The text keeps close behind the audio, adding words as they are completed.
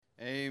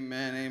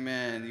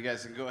You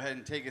guys can go ahead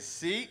and take a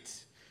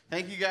seat.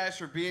 Thank you guys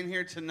for being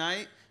here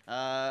tonight.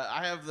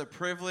 I have the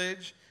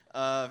privilege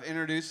of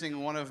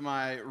introducing one of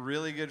my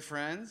really good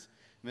friends,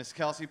 Miss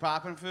Kelsey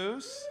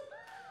Poppenfuss.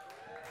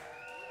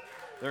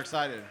 They're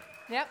excited.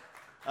 Yep.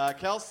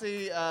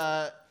 Kelsey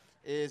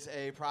is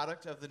a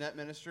product of the Net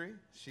Ministry.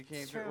 She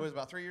came through, it was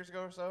about 3 years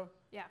ago or so?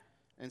 Yeah.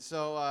 And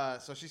so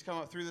she's come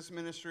up through this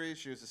ministry.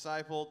 She was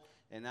discipled,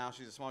 and now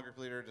she's a small group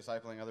leader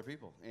discipling other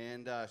people.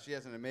 And she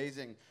has an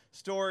amazing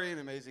story, an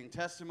amazing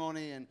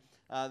testimony. And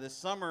this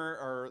summer,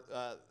 or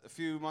a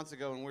few months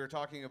ago, when we were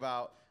talking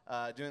about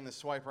doing the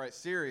Swipe Right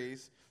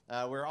series,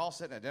 we were all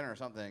sitting at dinner or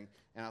something,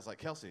 and I was like,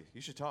 Kelsey,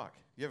 you should talk.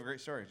 You have a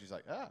great story. And she's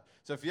like, ah.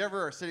 So if you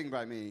ever are sitting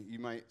by me, you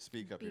might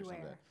speak up here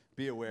someday.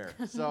 Be aware.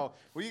 So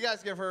will you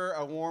guys give her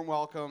a warm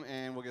welcome,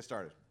 and we'll get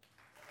started.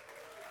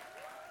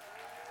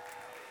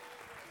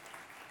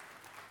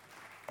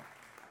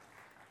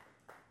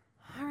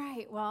 All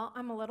right, well,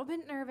 I'm a little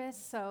bit nervous,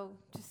 so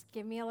just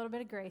give me a little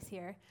bit of grace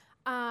here.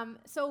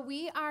 So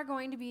we are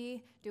going to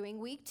be doing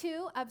week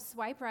 2 of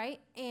Swipe Right,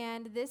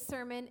 and this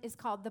sermon is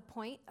called The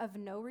Point of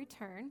No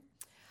Return.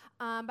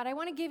 But I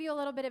want to give you a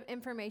little bit of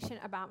information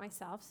about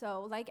myself.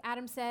 So like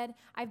Adam said,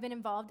 I've been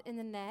involved in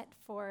the Net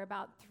for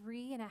about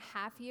 3.5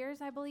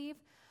 years, I believe.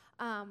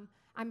 I'm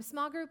a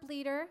small group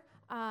leader.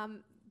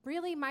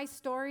 Really, my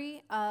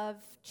story of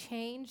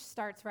change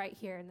starts right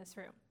here in this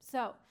room.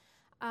 So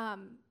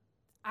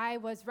I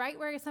was right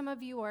where some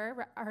of you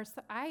were, or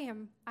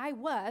I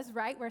was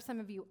right where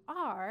some of you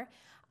are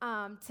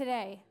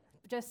today,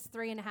 just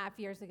 3.5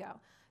 years ago.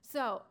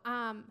 So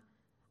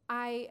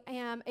I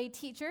am a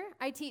teacher.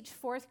 I teach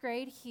 4th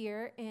grade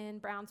here in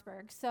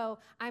Brownsburg. So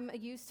I'm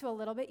used to a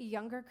little bit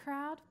younger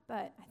crowd,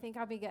 but I think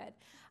I'll be good.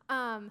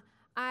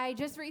 I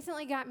just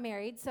recently got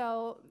married,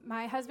 so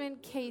my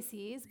husband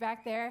Casey's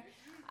back there.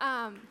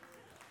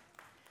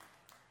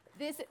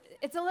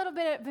 It's a little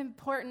bit of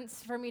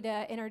importance for me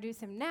to introduce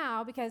him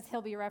now because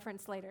he'll be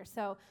referenced later.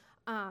 So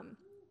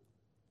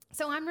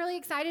I'm really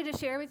excited to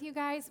share with you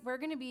guys. We're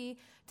going to be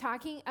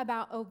talking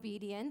about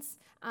obedience.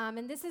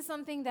 And this is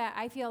something that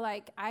I feel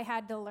like I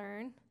had to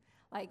learn.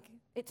 Like,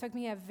 it took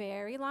me a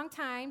very long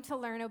time to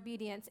learn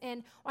obedience.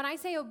 And when I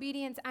say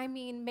obedience, I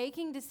mean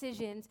making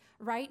decisions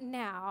right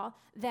now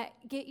that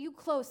get you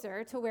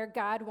closer to where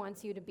God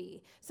wants you to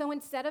be. So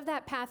instead of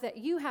that path that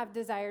you have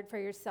desired for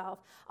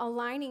yourself,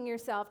 aligning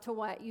yourself to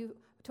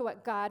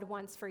what God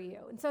wants for you.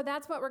 And so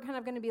that's what we're kind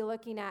of going to be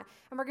looking at.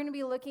 And we're going to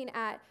be looking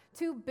at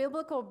 2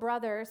 biblical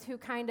brothers who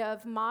kind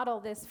of model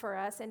this for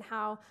us and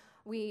how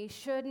we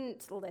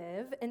shouldn't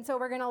live. And so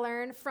we're going to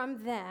learn from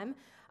them.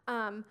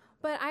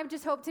 But I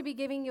just hope to be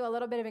giving you a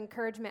little bit of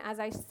encouragement as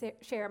I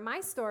share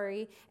my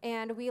story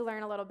and we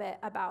learn a little bit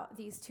about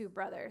these 2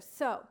 brothers.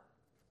 So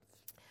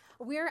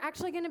we're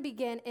actually going to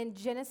begin in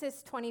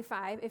Genesis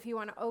 25, if you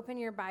want to open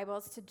your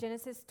Bibles to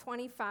Genesis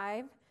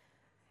 25.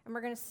 And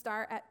we're going to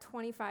start at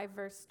 25,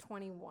 verse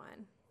 21.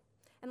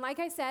 And like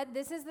I said,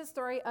 this is the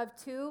story of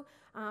 2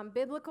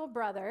 biblical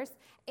brothers.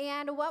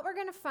 And what we're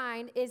going to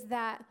find is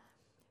that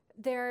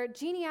their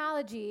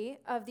genealogy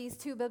of these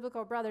 2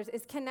 biblical brothers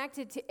is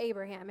connected to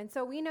Abraham. And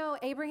so we know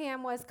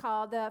Abraham was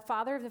called the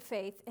father of the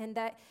faith and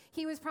that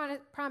he was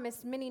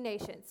promised many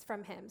nations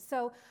from him.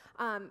 So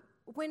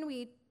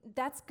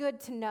that's good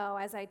to know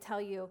as I tell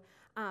you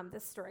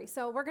this story.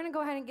 So we're going to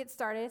go ahead and get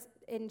started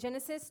in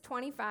Genesis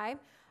 25,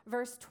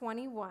 verse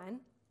 21.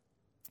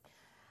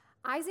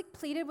 Isaac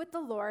pleaded with the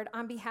Lord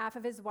on behalf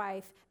of his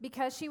wife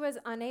because she was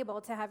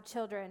unable to have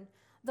children.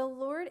 The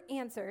Lord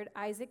answered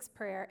Isaac's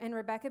prayer, and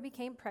Rebekah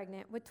became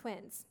pregnant with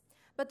twins.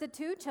 But the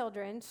 2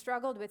 children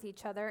struggled with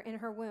each other in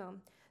her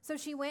womb. So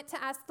she went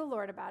to ask the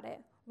Lord about it.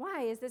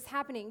 Why is this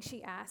happening?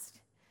 She asked.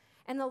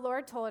 And the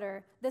Lord told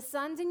her, the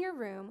sons in your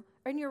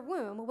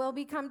womb will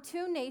become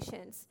 2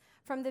 nations.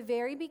 From the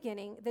very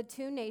beginning, the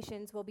 2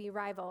 nations will be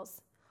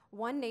rivals.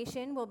 One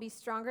nation will be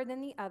stronger than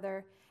the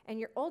other, and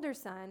your older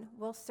son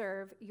will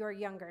serve your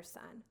younger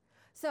son.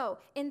 So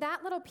in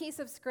that little piece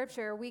of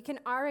scripture, we can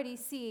already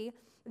see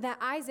that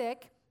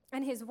Isaac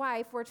and his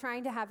wife were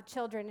trying to have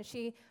children, and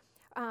she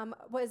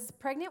was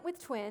pregnant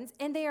with twins,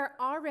 and they are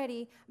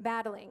already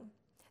battling,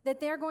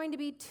 that they're going to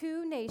be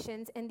 2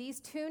 nations, and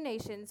these 2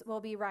 nations will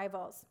be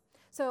rivals.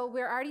 So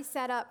we're already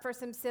set up for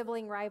some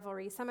sibling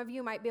rivalry. Some of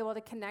you might be able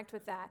to connect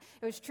with that.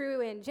 It was true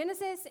in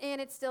Genesis,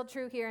 and it's still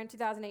true here in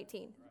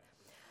 2018. Right.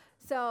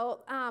 So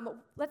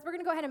we're going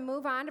to go ahead and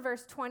move on to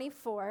verse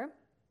 24.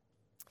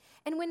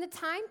 And when the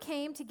time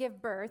came to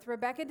give birth,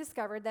 Rebekah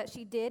discovered that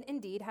she did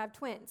indeed have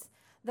twins.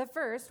 The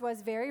first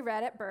was very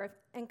red at birth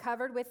and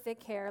covered with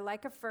thick hair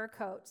like a fur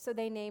coat, so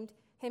they named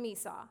him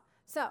Esau.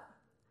 So,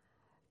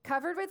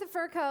 covered with a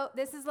fur coat,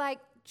 this is like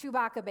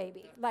Chewbacca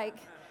baby.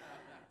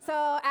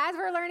 So as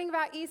we're learning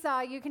about Esau,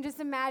 you can just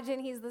imagine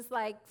he's this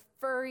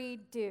furry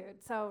dude.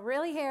 So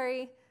really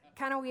hairy,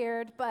 kind of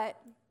weird, but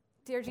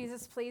dear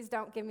Jesus, please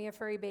don't give me a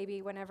furry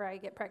baby whenever I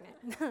get pregnant.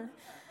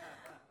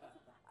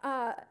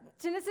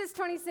 Genesis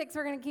 26,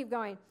 we're going to keep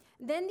going.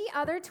 Then the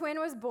other twin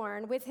was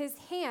born with his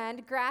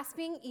hand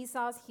grasping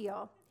Esau's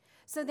heel.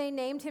 So they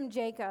named him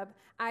Jacob.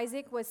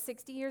 Isaac was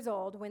 60 years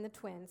old when the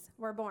twins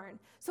were born.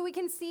 So we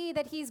can see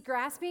that he's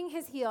grasping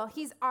his heel.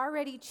 He's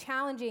already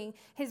challenging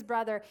his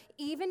brother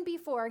even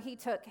before he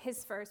took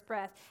his first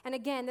breath. And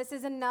again, this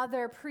is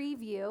another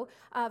preview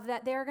of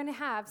that they're going to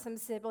have some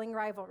sibling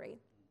rivalry.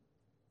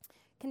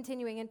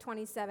 Continuing in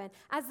 27,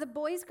 as the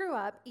boys grew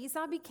up,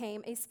 Esau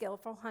became a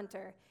skillful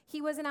hunter.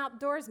 He was an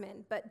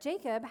outdoorsman, but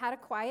Jacob had a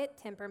quiet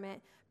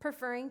temperament,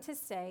 preferring to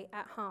stay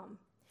at home.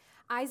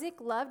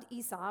 Isaac loved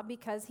Esau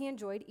because he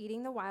enjoyed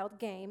eating the wild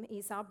game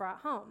Esau brought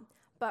home,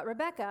 but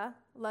Rebekah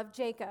loved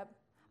Jacob.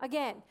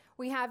 Again,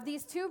 we have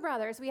these two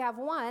brothers. We have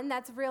one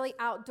that's really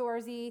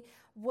outdoorsy,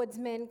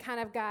 woodsman kind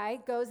of guy,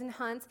 goes and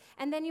hunts,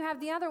 and then you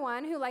have the other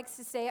one who likes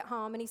to stay at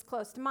home and he's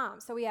close to mom.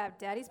 So we have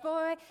daddy's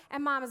boy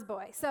and mama's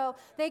boy. So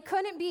they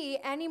couldn't be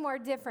any more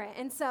different.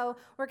 And so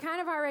we're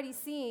kind of already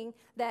seeing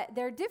that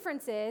their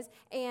differences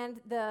and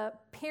the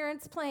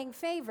parents playing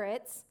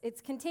favorites,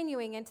 it's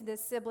continuing into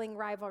this sibling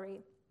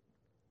rivalry.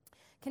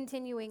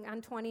 Continuing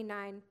on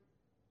 29.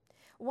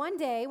 One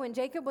day, when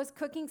Jacob was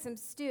cooking some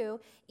stew,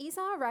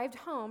 Esau arrived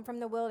home from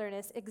the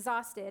wilderness,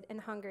 exhausted and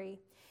hungry.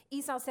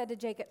 Esau said to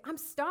Jacob, "I'm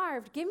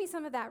starved. Give me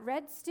some of that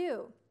red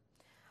stew."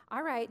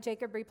 "All right,"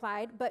 Jacob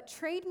replied, "but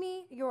trade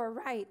me your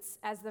rights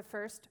as the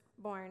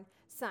firstborn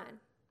son."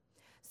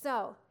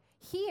 So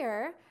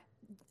here,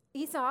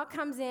 Esau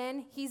comes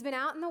in. He's been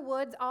out in the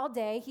woods all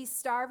day. He's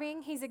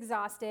starving. He's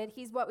exhausted.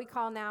 He's what we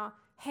call now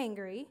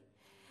hangry.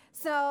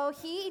 So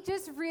he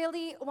just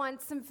really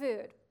wants some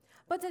food.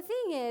 But the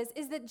thing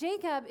is that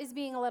Jacob is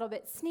being a little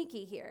bit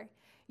sneaky here.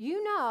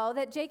 You know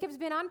that Jacob's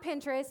been on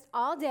Pinterest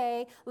all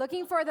day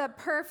looking for the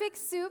perfect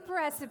soup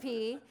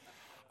recipe,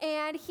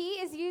 and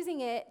he is using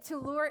it to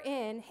lure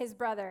in his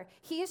brother.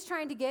 He is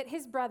trying to get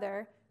his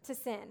brother to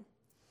sin.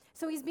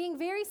 So he's being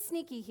very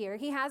sneaky here.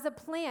 He has a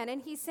plan,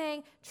 and he's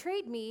saying,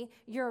 "Trade me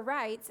your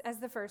rights as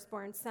the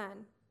firstborn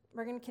son."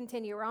 We're going to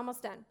continue. We're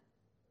almost done.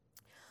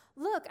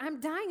 "Look, I'm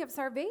dying of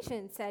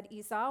starvation," said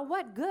Esau.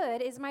 "What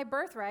good is my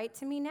birthright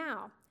to me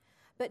now?"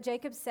 But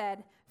Jacob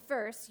said,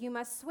 "First, you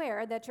must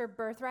swear that your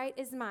birthright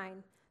is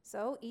mine."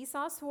 So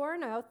Esau swore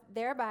an oath,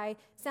 thereby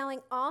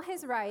selling all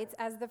his rights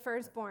as the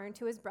firstborn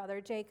to his brother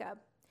Jacob.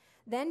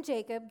 Then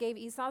Jacob gave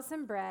Esau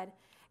some bread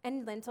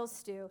and lentil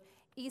stew.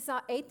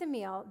 Esau ate the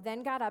meal,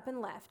 then got up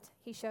and left.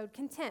 He showed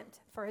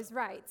contempt for his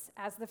rights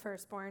as the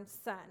firstborn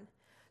son.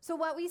 So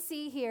what we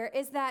see here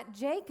is that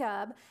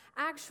Jacob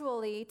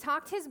actually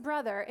talked his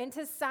brother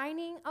into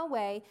signing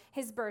away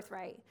his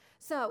birthright.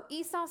 So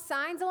Esau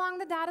signs along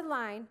the dotted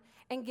line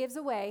and gives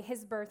away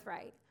his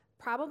birthright.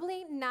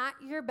 Probably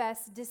not your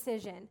best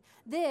decision.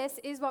 This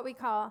is what we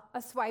call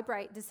a swipe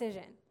right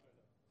decision.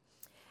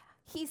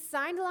 He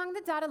signed along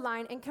the dotted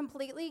line and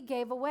completely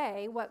gave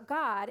away what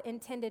God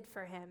intended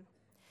for him.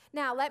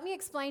 Now, let me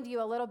explain to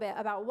you a little bit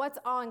about what's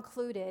all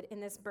included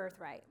in this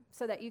birthright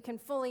so that you can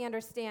fully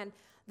understand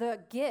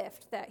the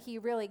gift that he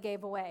really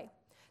gave away.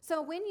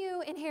 So when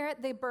you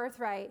inherit the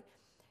birthright,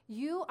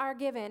 you are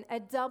given a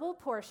double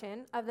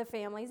portion of the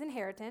family's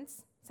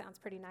inheritance. Sounds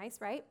pretty nice,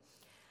 right?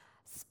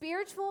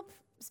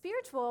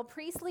 Spiritual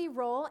priestly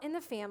role in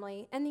the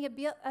family, and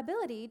the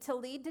ability to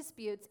lead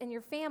disputes in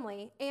your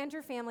family and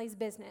your family's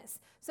business.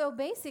 So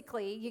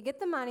basically, you get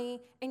the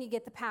money and you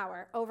get the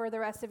power over the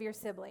rest of your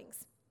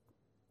siblings.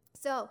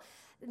 So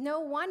no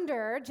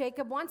wonder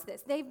Jacob wants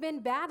this. They've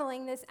been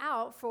battling this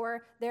out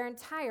for their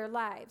entire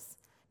lives.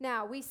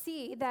 Now, we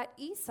see that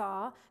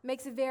Esau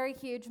makes a very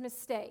huge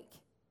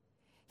mistake.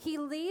 He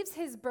leaves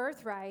his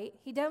birthright.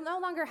 He no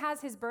longer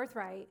has his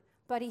birthright,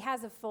 but he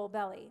has a full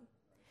belly.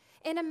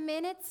 In a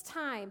minute's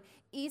time,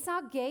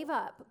 Esau gave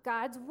up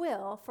God's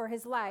will for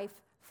his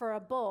life for a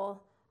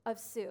bowl of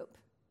soup.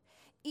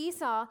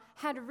 Esau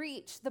had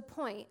reached the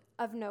point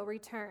of no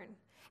return.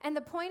 And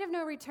the point of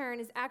no return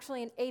is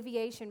actually an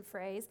aviation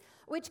phrase,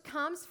 which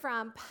comes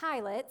from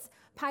pilots.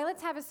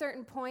 Pilots have a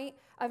certain point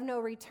of no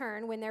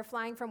return when they're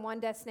flying from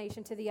one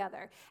destination to the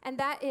other. And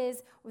that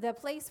is the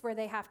place where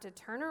they have to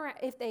turn around.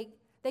 If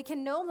they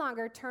can no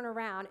longer turn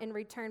around and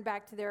return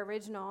back to their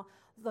original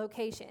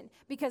location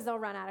because they'll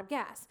run out of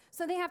gas.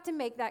 So they have to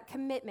make that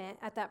commitment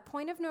at that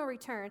point of no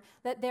return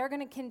that they're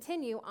going to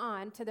continue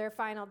on to their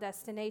final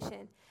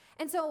destination.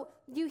 And so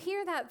you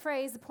hear that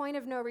phrase, the point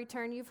of no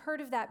return. You've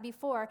heard of that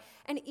before.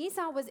 And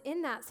Esau was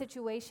in that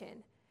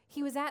situation.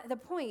 He was at the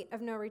point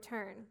of no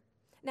return.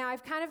 Now,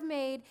 I've kind of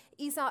made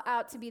Esau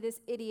out to be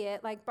this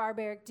idiot, like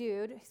barbaric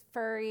dude,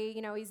 furry,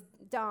 he's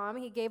dumb.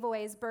 He gave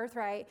away his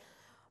birthright.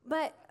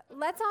 But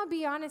let's all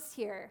be honest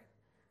here.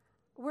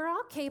 We're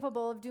all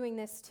capable of doing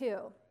this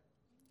too.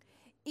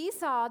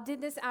 Esau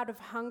did this out of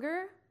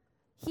hunger.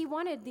 He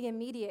wanted the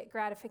immediate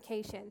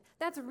gratification.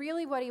 That's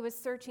really what he was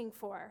searching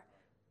for.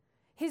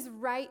 His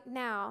right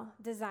now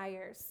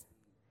desires.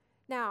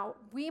 Now,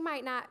 we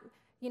might not,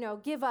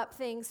 give up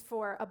things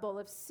for a bowl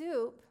of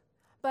soup,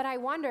 but I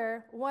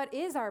wonder, what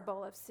is our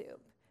bowl of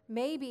soup?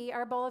 Maybe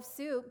our bowl of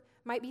soup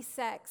might be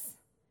sex.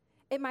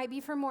 It might be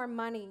for more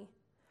money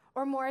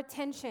or more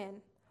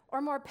attention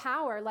or more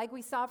power, like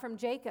we saw from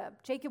Jacob.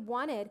 Jacob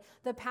wanted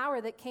the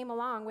power that came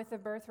along with the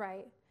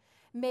birthright.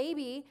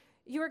 Maybe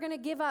You are going to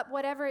give up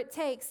whatever it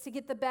takes to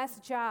get the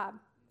best job.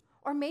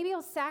 Or maybe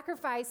you'll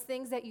sacrifice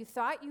things that you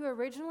thought you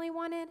originally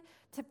wanted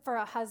for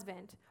a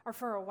husband or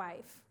for a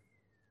wife.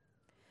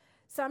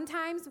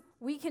 Sometimes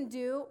we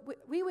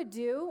would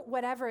do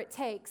whatever it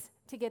takes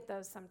to get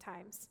those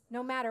sometimes,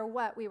 no matter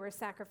what we were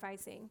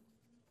sacrificing.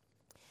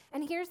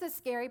 And here's the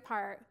scary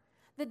part.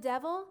 The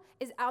devil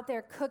is out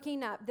there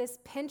cooking up this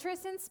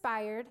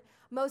Pinterest-inspired,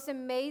 most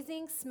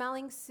amazing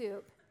smelling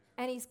soup,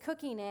 and he's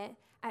cooking it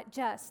at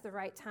just the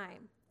right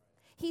time.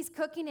 He's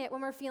cooking it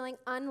when we're feeling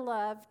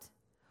unloved,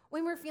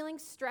 when we're feeling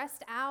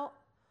stressed out,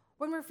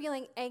 when we're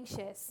feeling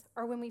anxious,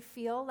 or when we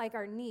feel like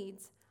our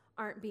needs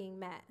aren't being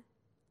met.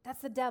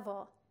 That's the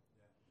devil.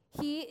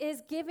 He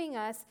is giving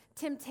us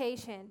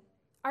temptation.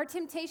 Our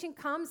temptation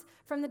comes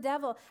from the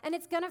devil, and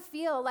it's going to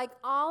feel like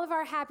all of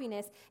our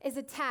happiness is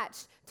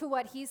attached to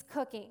what he's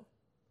cooking.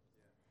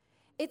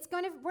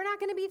 We're not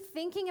going to be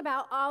thinking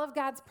about all of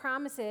God's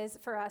promises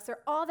for us or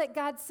all that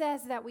God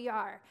says that we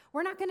are.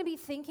 We're not going to be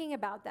thinking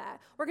about that.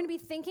 We're going to be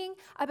thinking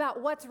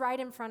about what's right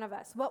in front of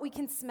us, what we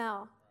can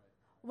smell,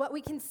 what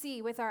we can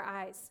see with our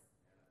eyes.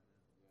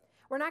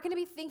 We're not going to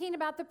be thinking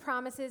about the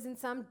promises in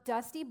some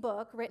dusty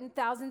book written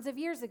thousands of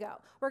years ago.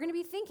 We're going to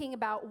be thinking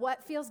about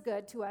what feels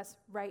good to us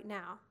right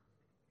now.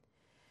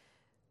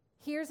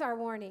 Here's our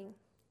warning.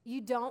 You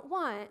don't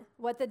want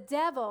what the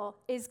devil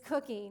is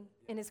cooking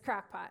in his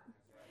crock pot.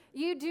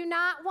 You do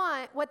not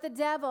want what the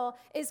devil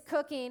is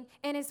cooking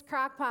in his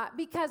crock pot,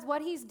 because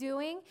what he's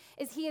doing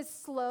is he is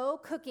slow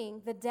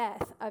cooking the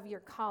death of your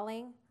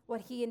calling,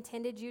 what he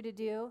intended you to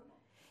do.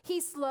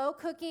 He's slow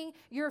cooking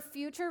your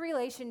future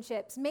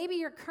relationships, maybe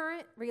your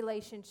current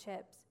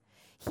relationships.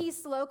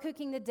 He's slow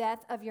cooking the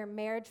death of your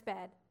marriage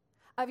bed,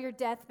 of your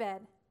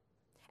deathbed.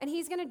 And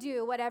he's going to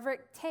do whatever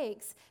it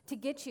takes to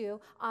get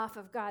you off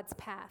of God's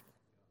path.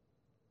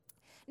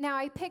 Now,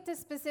 I picked a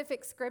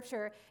specific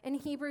scripture in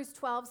Hebrews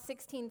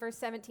 12:16, verse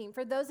 17.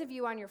 For those of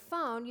you on your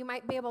phone, you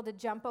might be able to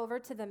jump over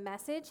to the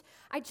Message.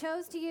 I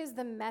chose to use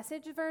the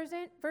Message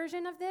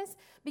version of this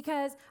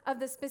because of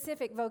the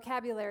specific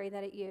vocabulary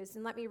that it used.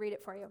 And let me read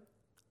it for you.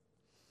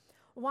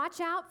 Watch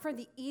out for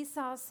the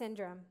Esau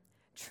syndrome,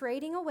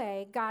 trading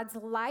away God's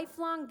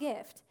lifelong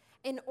gift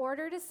in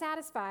order to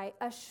satisfy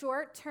a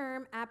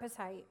short-term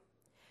appetite.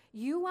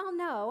 You well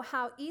know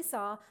how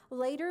Esau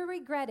later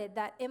regretted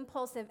that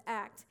impulsive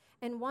act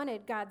and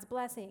wanted God's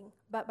blessing,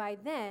 but by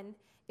then,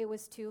 it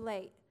was too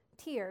late.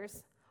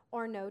 Tears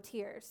or no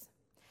tears.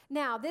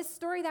 Now, this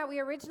story that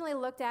we originally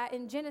looked at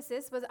in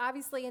Genesis was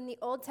obviously in the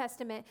Old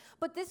Testament,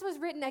 but this was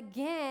written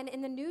again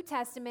in the New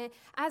Testament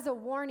as a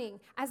warning,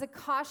 as a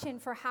caution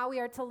for how we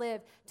are to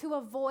live, to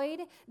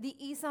avoid the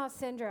Esau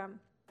syndrome.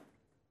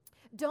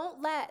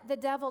 Don't let the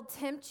devil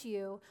tempt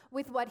you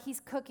with what he's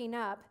cooking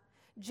up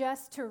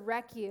just to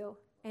wreck you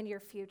and your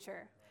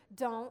future.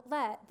 Don't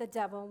let the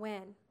devil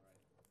win.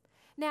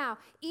 Now,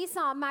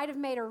 Esau might have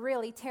made a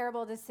really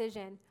terrible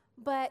decision,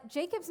 but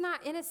Jacob's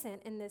not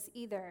innocent in this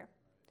either.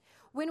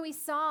 When we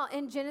saw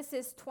in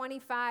Genesis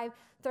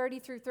 25:30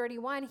 through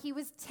 31, he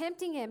was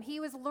tempting him. He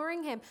was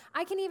luring him.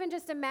 I can even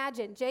just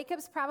imagine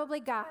Jacob's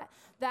probably got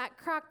that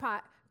crock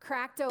pot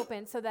cracked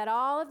open so that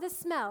all of the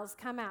smells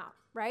come out,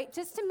 right?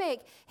 Just to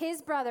make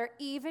his brother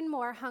even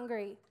more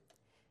hungry.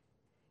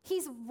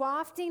 He's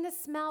wafting the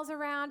smells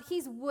around.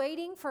 He's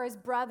waiting for his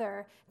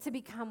brother to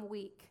become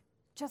weak,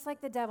 just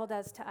like the devil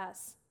does to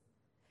us.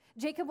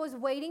 Jacob was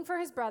waiting for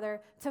his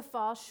brother to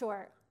fall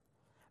short.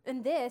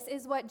 And this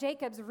is what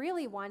Jacob's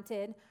really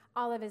wanted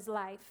all of his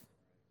life.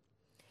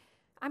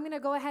 I'm going to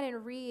go ahead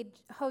and read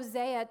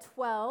Hosea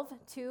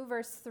 12:2,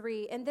 verse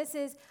 3. And this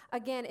is,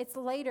 again, it's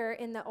later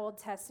in the Old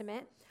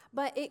Testament,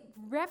 but it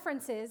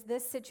references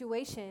this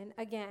situation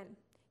again.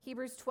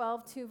 Hebrews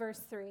 12:2, verse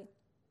 3.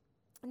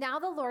 Now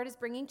the Lord is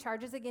bringing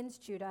charges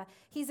against Judah.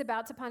 He's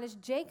about to punish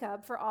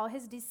Jacob for all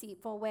his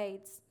deceitful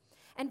ways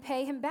and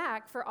pay him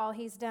back for all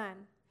he's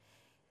done.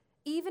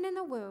 Even in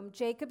the womb,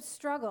 Jacob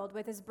struggled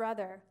with his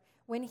brother.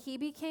 When he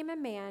became a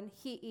man,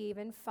 he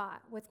even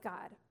fought with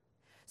God.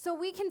 So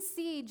we can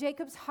see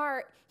Jacob's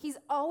heart. He's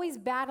always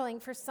battling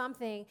for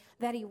something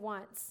that he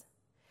wants.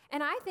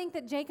 And I think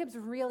that Jacob's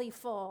really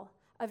full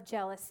of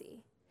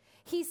jealousy.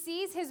 He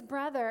sees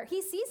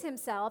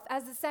himself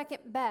as the second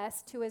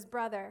best to his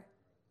brother.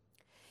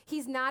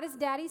 He's not his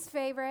daddy's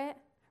favorite,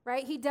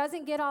 right? He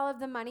doesn't get all of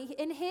the money.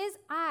 In his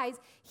eyes,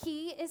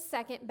 he is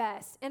second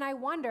best. And I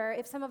wonder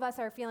if some of us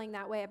are feeling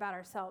that way about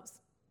ourselves.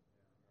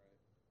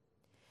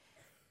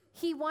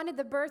 He wanted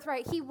the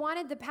birthright. He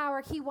wanted the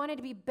power. He wanted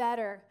to be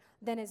better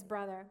than his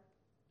brother.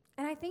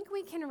 And I think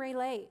we can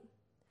relate.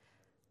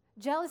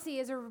 Jealousy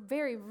is a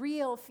very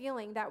real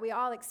feeling that we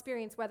all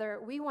experience, whether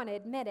we want to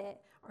admit it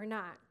or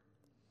not.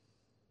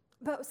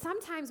 But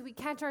sometimes we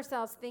catch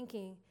ourselves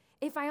thinking,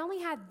 if I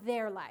only had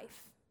their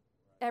life,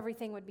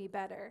 everything would be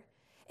better.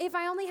 If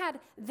I only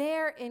had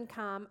their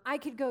income, I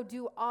could go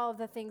do all of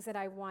the things that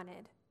I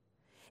wanted.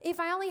 If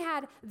I only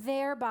had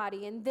their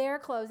body and their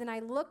clothes and I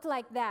looked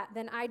like that,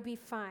 then I'd be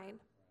fine.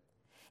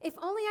 If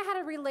only I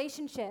had a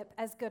relationship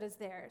as good as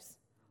theirs.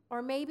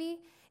 Or maybe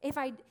if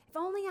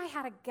only I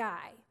had a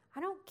guy I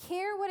don't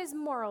care what his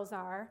morals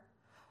are.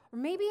 Or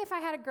maybe if I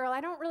had a girl,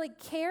 I don't really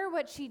care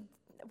what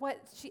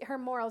her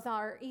morals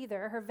are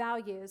either, her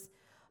values.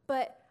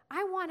 But I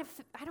don't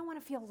want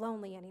to feel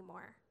lonely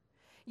anymore.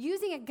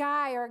 Using a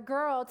guy or a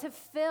girl to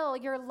fill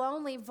your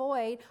lonely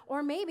void,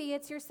 or maybe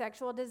it's your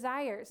sexual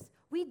desires.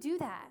 We do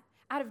that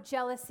out of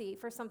jealousy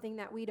for something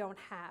that we don't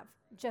have,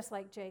 just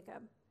like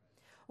Jacob.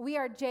 We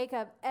are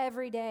Jacob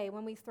every day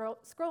when we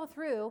scroll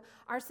through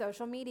our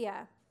social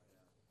media.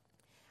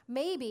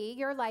 Maybe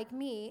you're like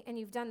me and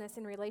you've done this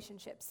in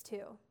relationships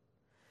too.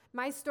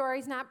 My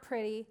story's not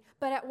pretty,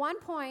 but at one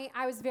point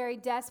I was very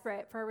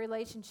desperate for a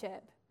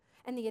relationship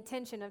and the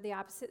attention of the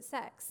opposite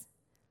sex.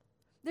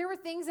 There were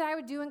things that I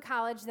would do in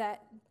college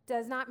that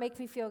does not make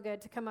me feel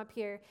good to come up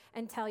here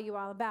and tell you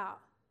all about.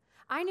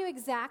 I knew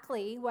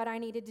exactly what I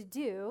needed to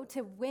do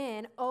to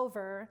win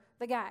over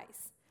the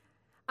guys.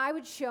 I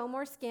would show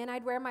more skin.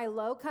 I'd wear my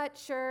low-cut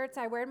shirts.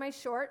 I wear my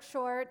short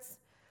shorts.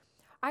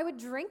 I would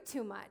drink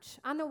too much.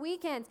 On the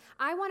weekends,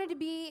 I wanted to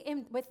be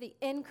with the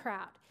in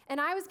crowd. And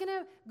I was going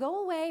to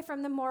go away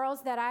from the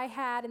morals that I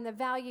had and the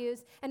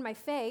values and my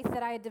faith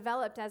that I had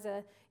developed as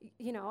a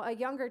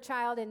younger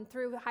child and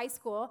through high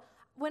school.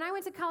 When I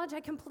went to college, I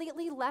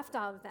completely left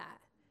all of that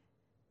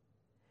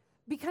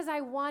because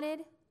I wanted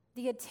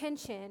the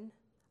attention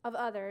of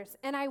others,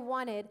 and I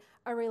wanted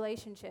a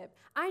relationship.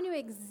 I knew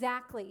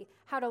exactly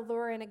how to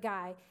lure in a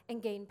guy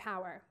and gain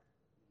power.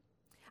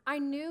 I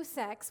knew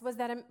sex was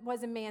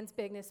a man's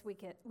biggest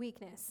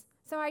weakness,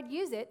 so I'd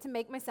use it to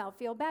make myself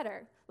feel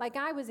better, like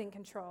I was in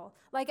control,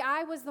 like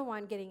I was the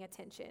one getting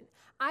attention.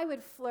 I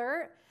would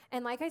flirt,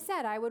 and like I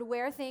said, I would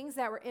wear things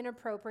that were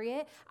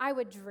inappropriate. I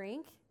would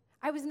drink.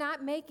 I was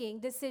not making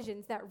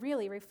decisions that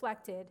really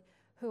reflected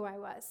who I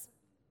was.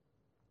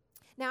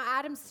 Now,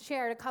 Adam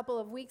shared a couple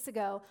of weeks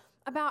ago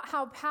about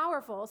how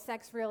powerful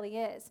sex really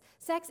is.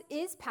 Sex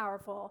is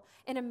powerful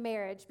in a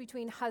marriage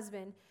between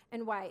husband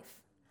and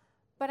wife.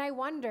 But I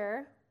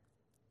wonder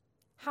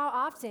how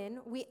often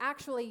we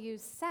actually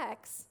use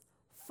sex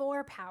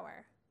for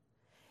power.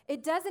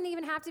 It doesn't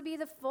even have to be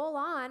the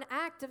full-on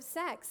act of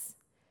sex.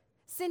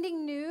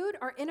 Sending nude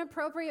or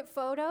inappropriate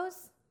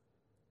photos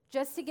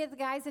just to get the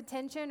guy's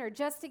attention or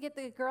just to get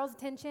the girl's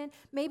attention,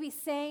 maybe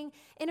saying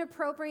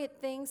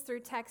inappropriate things through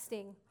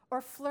texting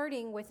or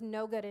flirting with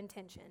no good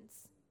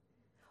intentions.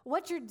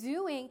 What you're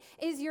doing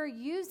is you're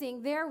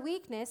using their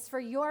weakness for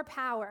your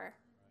power.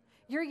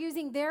 You're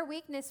using their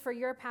weakness for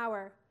your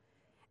power.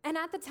 And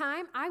at the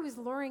time, I was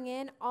luring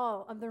in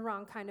all of the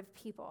wrong kind of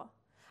people.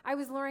 I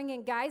was luring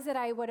in guys that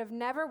I would have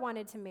never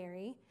wanted to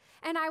marry,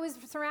 and I was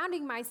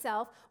surrounding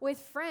myself with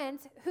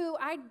friends who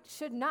I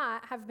should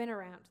not have been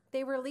around.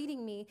 They were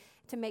leading me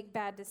to make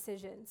bad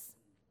decisions.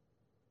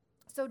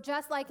 So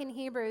just like in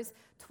Hebrews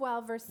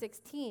 12, verse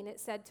 16, it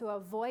said to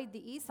avoid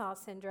the Esau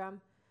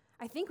syndrome,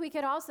 I think we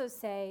could also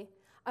say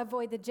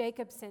avoid the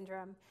Jacob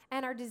syndrome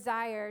and our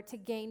desire to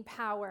gain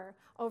power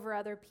over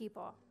other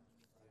people.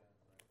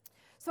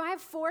 So I have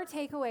 4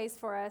 takeaways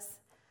for us,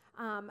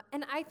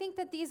 and I think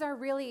that these are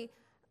really,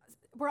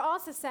 we're all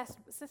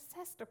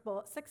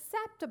susceptible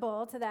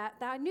to that.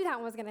 I knew that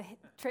one was going to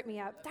trip me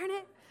up. Darn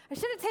it. I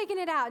should have taken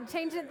it out and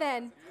changed it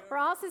then. We're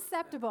all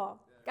susceptible.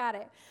 Got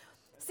it.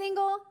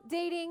 Single,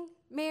 dating,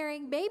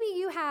 marrying, maybe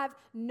you have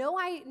no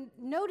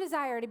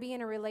desire to be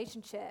in a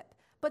relationship,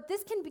 but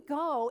this can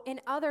go in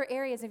other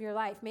areas of your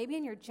life, maybe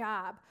in your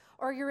job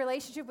or your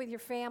relationship with your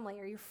family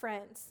or your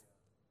friends.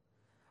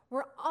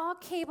 We're all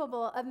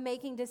capable of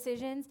making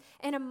decisions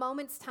in a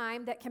moment's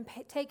time that can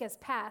take us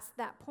past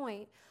that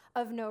point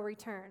of no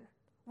return.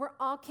 We're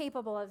all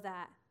capable of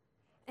that.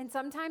 And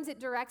sometimes it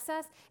directs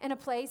us in a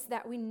place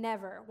that we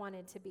never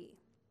wanted to be.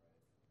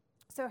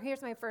 So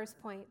here's my first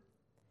point.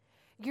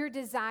 Your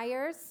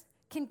desires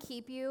can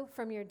keep you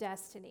from your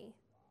destiny.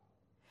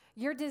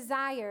 Your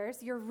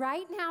desires, your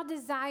right now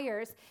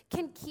desires,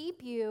 can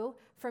keep you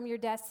from your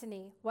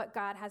destiny, what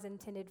God has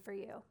intended for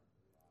you.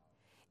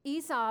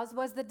 Esau's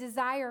was the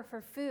desire for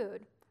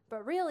food,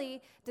 but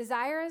really,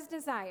 desire is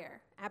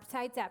desire,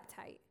 appetite's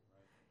appetite.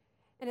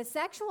 In a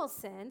sexual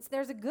sense,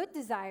 there's a good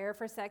desire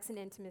for sex and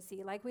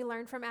intimacy, like we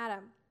learned from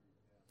Adam.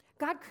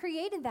 God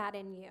created that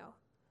in you.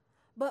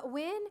 But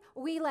when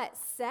we let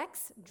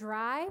sex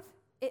drive,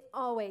 it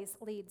always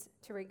leads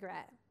to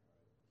regret.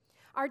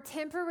 Our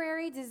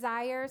temporary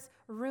desires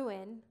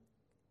ruin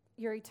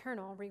your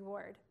eternal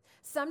reward.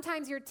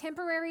 Sometimes your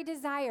temporary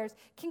desires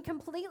can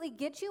completely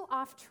get you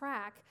off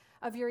track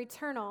of your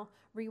eternal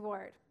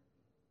reward.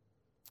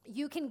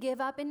 You can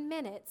give up in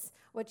minutes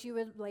what you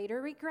would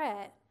later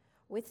regret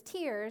with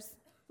tears,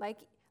 like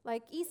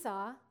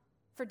Esau,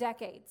 for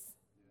decades.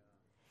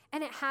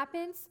 And it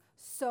happens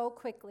so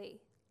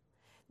quickly.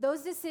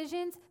 Those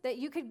decisions that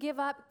you could give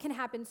up can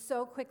happen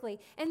so quickly.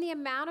 And the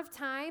amount of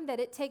time that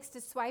it takes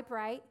to swipe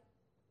right,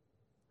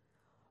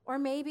 or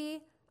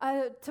maybe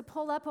to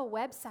pull up a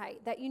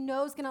website that you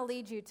know is going to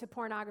lead you to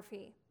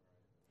pornography.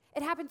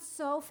 It happens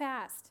so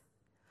fast.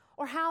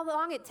 Or how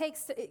long it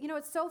takes to,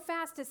 it's so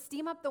fast to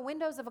steam up the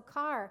windows of a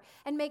car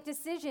and make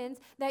decisions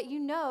that you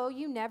know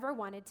you never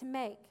wanted to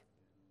make.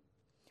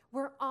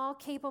 We're all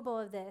capable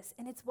of this,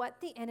 and it's what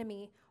the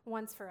enemy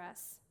wants for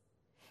us.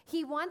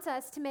 He wants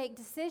us to make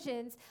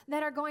decisions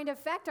that are going to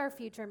affect our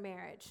future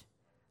marriage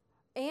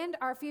and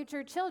our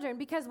future children,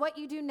 because what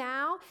you do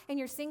now in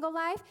your single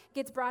life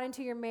gets brought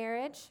into your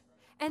marriage,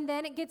 and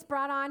then it gets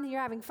brought on,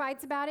 you're having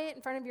fights about it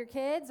in front of your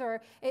kids,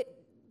 or it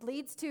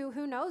leads to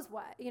who knows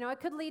what. It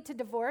could lead to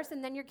divorce,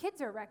 and then your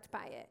kids are wrecked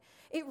by it.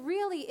 It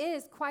really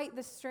is quite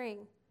the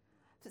string.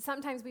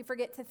 Sometimes we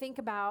forget to think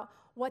about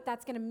what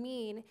that's going to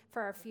mean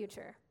for our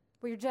future.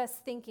 We're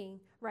just thinking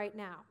right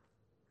now.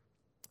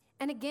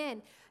 And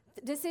again,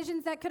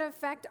 decisions that could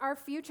affect our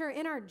future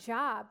in our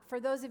job, for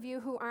those of you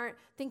who aren't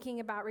thinking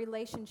about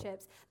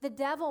relationships. The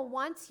devil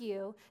wants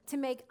you to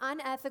make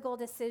unethical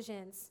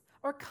decisions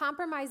or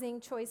compromising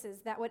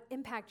choices that would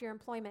impact your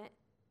employment.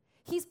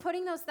 He's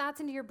putting those thoughts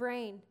into your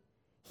brain.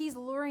 He's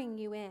luring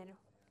you in.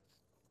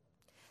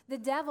 The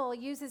devil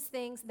uses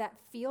things that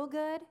feel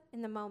good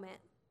in the moment,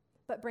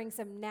 but bring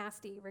some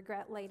nasty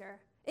regret later.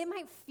 It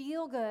might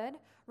feel good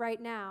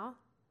right now,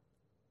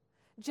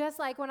 just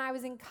like when I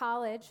was in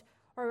college,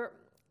 or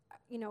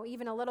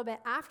even a little bit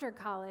after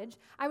college,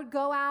 I would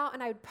go out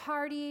and I would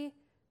party,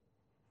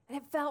 and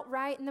it felt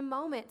right in the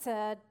moment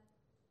to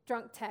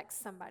drunk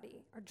text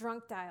somebody or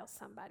drunk dial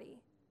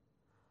somebody,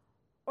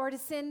 or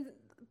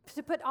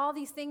to put all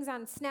these things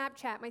on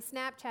Snapchat, my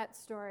Snapchat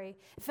story.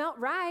 It felt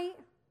right.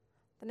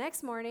 The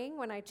next morning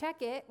when I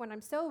check it, when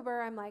I'm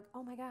sober, I'm like,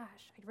 oh my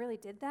gosh, I really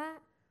did that?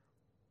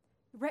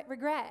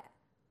 Regret.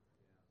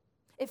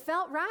 It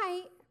felt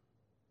right,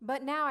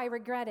 but now I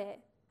regret it,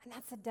 and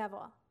that's the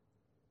devil.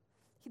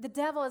 The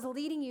devil is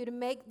leading you to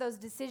make those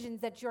decisions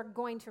that you're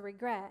going to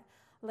regret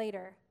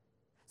later.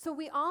 So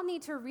we all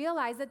need to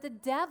realize that the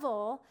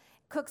devil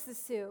cooks the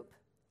soup.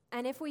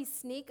 And if we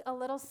sneak a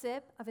little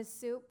sip of his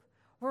soup,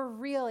 we're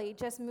really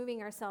just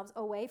moving ourselves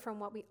away from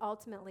what we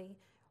ultimately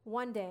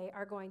one day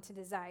are going to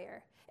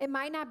desire. It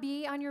might not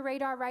be on your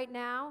radar right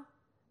now,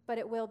 but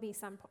it will be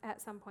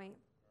at some point.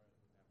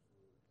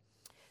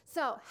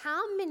 So,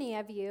 how many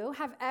of you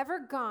have ever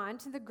gone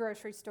to the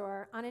grocery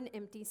store on an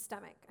empty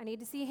stomach? I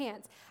need to see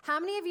hands. How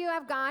many of you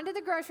have gone to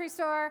the grocery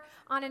store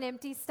on an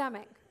empty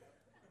stomach?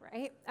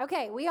 Right?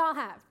 Okay, we all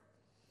have.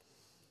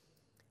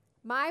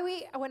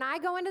 When I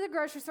go into the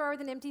grocery store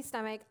with an empty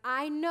stomach,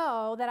 I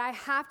know that I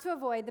have to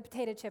avoid the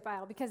potato chip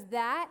aisle, because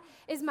that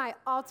is my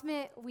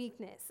ultimate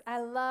weakness.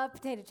 I love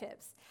potato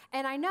chips.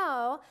 And I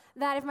know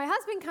that if my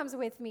husband comes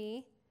with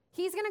me,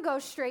 he's going to go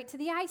straight to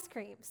the ice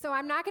cream. So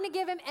I'm not going to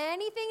give him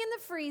anything in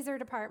the freezer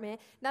department,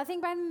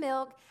 nothing by the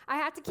milk. I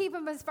have to keep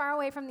him as far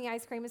away from the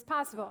ice cream as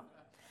possible.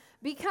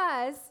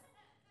 Because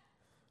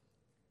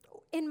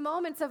in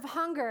moments of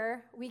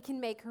hunger, we can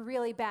make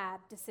really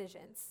bad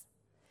decisions.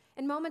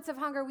 In moments of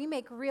hunger, we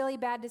make really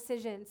bad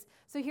decisions.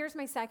 So here's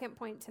my second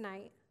point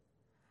tonight.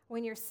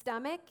 When your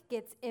stomach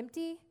gets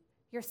empty,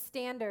 your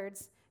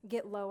standards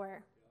get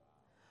lower.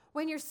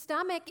 When your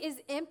stomach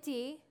is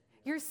empty,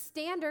 your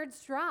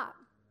standards drop.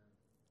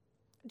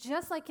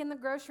 Just like in the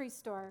grocery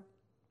store.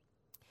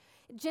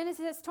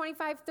 Genesis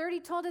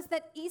 25:30 told us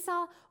that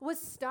Esau was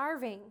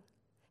starving.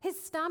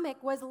 His stomach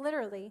was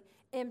literally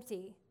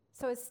empty,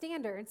 so his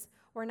standards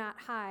were not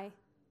high.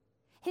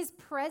 His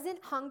present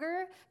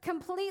hunger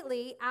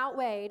completely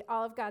outweighed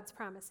all of God's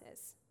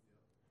promises.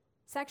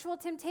 Sexual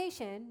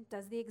temptation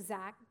does the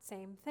exact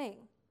same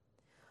thing.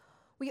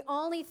 We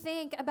only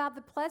think about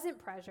the pleasant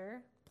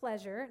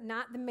pleasure,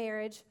 not the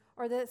marriage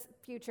or the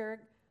future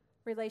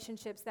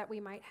relationships that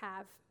we might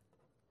have.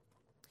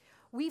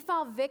 We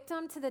fall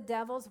victim to the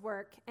devil's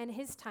work and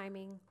his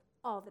timing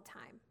all the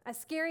time. As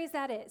scary as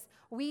that is,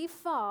 we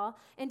fall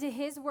into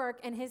his work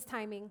and his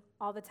timing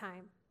all the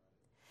time.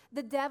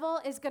 The devil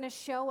is going to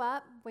show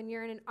up when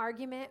you're in an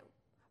argument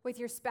with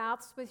your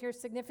spouse, with your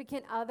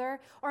significant other,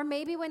 or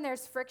maybe when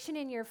there's friction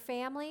in your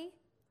family,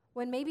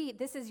 when maybe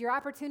this is your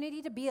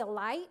opportunity to be a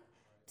light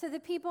to the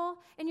people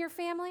in your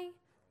family.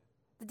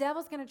 The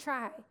devil's going to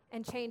try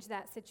and change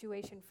that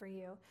situation for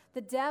you.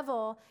 The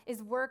devil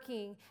is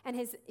working,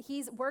 and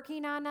he's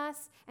working on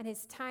us, and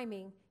his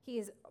timing, he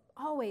is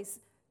always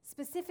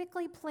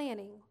specifically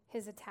planning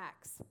his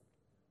attacks.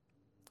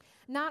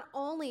 Not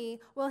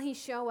only will he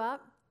show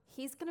up,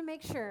 he's going to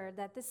make sure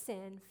that the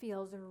sin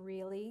feels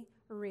really,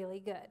 really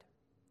good.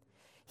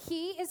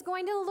 He is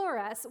going to lure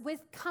us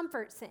with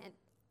comfort sin.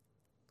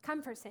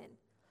 Comfort sin.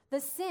 The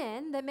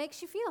sin that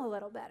makes you feel a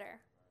little better.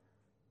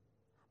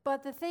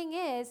 But the thing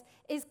is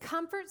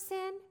comfort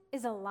sin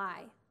is a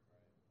lie,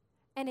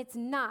 and it's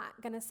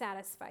not going to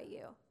satisfy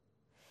you.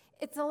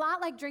 It's a lot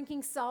like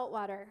drinking salt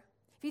water.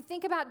 If you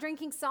think about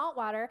drinking salt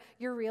water,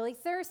 you're really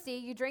thirsty.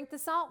 You drink the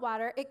salt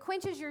water. It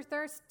quenches your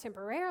thirst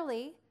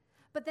temporarily,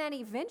 but then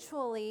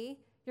eventually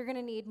you're going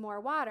to need more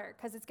water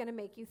because it's going to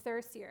make you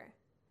thirstier.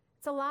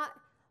 It's a lot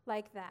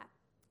like that.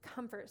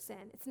 Comfort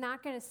sin. It's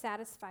not going to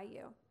satisfy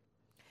you.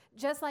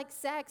 Just like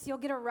sex, you'll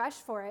get a rush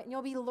for it, and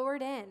you'll be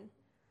lured in.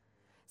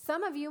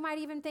 Some of you might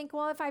even think,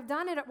 well, if I've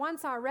done it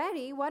once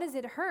already, what does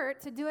it hurt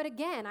to do it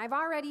again? I've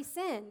already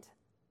sinned.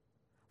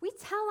 We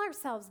tell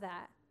ourselves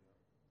that.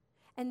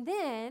 And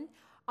then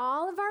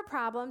All of our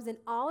problems and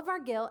all of our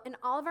guilt and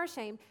all of our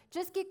shame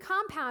just get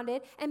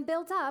compounded and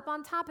built up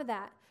on top of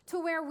that to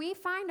where we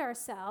find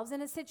ourselves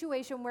in a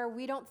situation where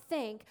we don't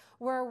think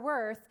we're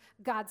worth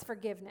God's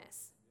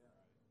forgiveness.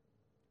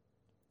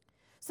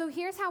 So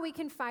here's how we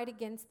can fight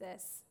against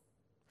this.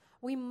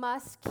 We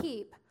must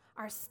keep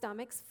our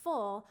stomachs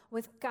full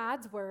with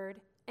God's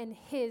word and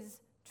his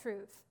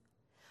truth.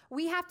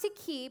 We have to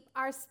keep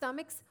our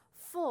stomachs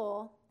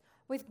full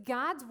with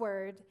God's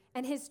word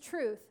and his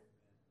truth.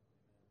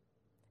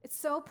 It's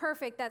so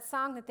perfect, that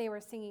song that they were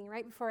singing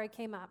right before I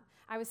came up.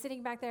 I was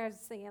sitting back there, I was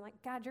singing,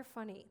 like, God, you're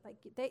funny. Like,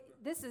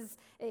 this is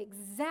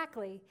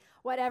exactly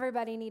what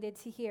everybody needed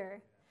to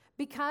hear.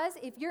 Because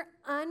if you're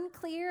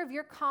unclear of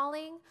your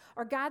calling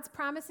or God's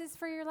promises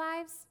for your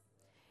lives,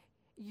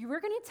 we're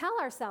going to tell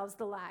ourselves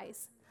the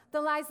lies.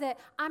 The lies that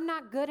I'm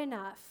not good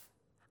enough.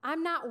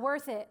 I'm not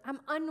worth it. I'm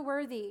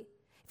unworthy.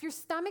 If your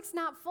stomach's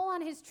not full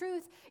on his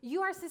truth,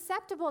 you are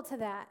susceptible to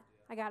that.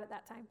 I got it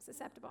that time,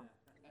 susceptible.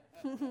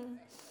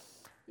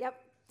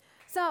 Yep.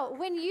 So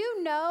when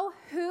you know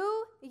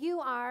who you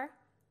are,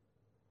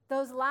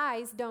 those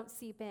lies don't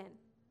seep in.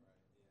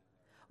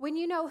 When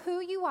you know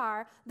who you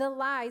are, the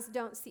lies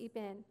don't seep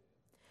in.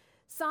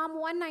 Psalm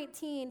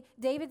 119,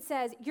 David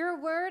says, your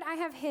word I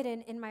have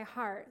hidden in my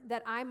heart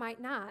that I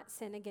might not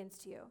sin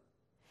against you.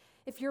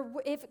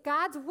 If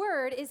God's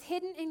word is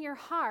hidden in your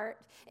heart,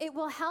 it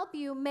will help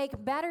you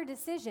make better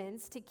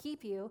decisions to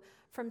keep you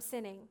from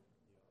sinning.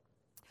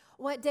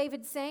 What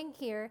David's saying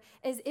here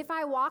is if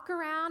I walk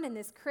around in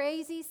this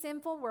crazy,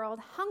 sinful world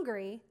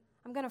hungry,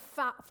 I'm going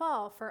to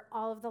fall for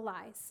all of the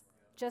lies,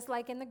 just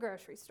like in the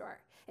grocery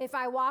store. If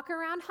I walk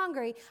around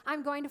hungry,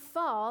 I'm going to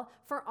fall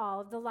for all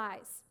of the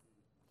lies.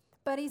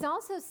 But he's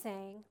also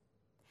saying,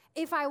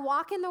 if I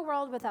walk in the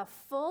world with a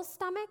full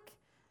stomach,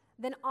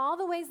 then all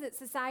the ways that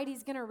society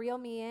is going to reel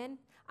me in,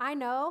 I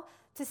know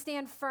to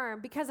stand firm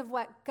because of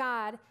what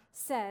God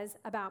says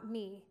about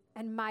me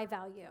and my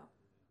value.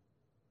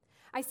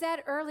 I said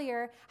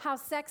earlier how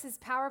sex is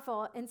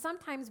powerful, and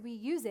sometimes we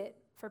use it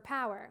for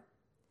power.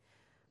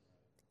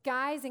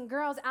 Guys and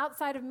girls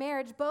outside of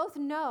marriage both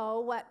know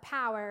what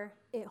power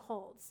it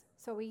holds,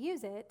 so we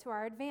use it to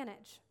our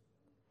advantage.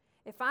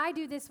 If I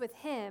do this with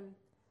him,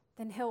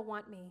 then he'll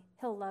want me,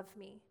 he'll love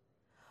me.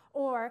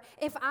 Or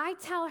if I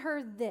tell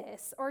her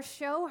this or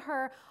show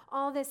her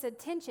all this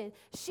attention,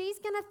 she's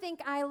going to think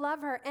I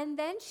love her, and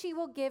then she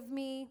will give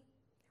me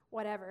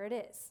whatever it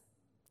is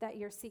that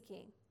you're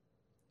seeking.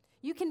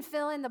 You can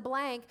fill in the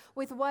blank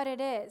with what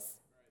it is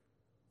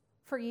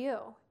for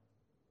you.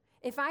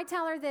 If I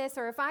tell her this,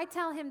 or if I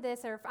tell him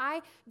this, or if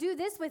I do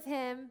this with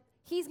him,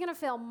 he's going to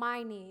fill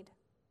my need.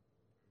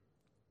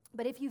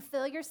 But if you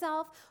fill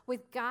yourself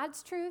with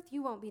God's truth,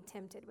 you won't be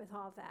tempted with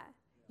all of that.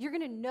 You're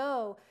going to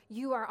know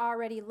you are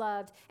already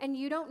loved, and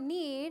you don't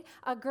need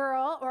a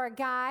girl or a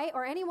guy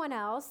or anyone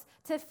else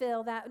to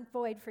fill that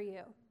void for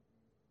you.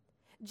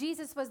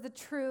 Jesus was the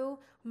true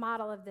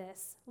model of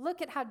this.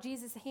 Look at how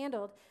Jesus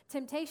handled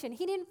temptation.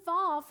 He didn't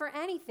fall for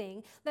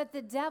anything that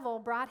the devil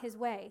brought his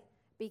way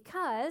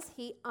because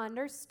he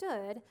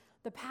understood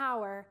the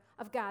power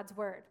of God's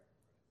word.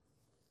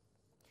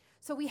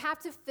 So we have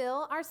to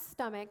fill our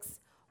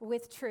stomachs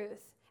with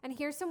truth. And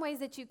here's some ways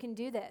that you can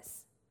do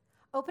this.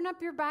 Open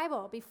up your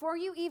Bible before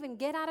you even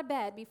get out of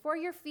bed, before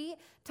your feet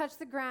touch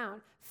the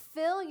ground.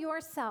 Fill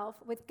yourself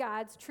with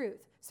God's truth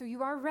so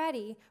you are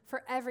ready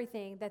for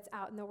everything that's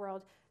out in the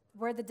world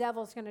where the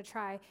devil's going to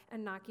try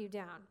and knock you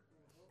down.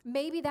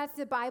 Maybe that's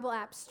the Bible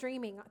app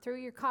streaming through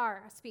your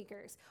car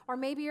speakers, or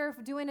maybe you're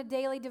doing a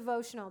daily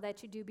devotional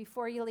that you do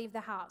before you leave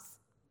the house.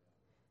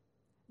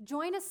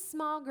 Join a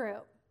small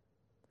group.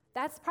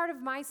 That's part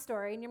of my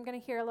story, and you're going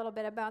to hear a little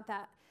bit about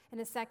that in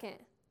a second.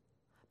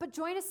 But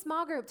join a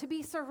small group to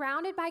be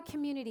surrounded by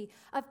community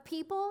of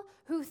people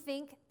who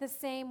think the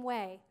same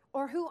way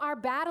or who are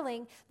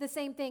battling the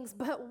same things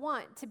but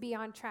want to be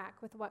on track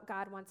with what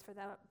God wants for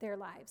their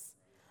lives.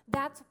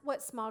 That's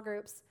what small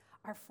groups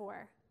are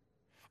for.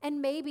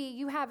 And maybe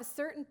you have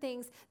certain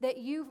things that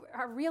you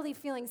are really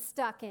feeling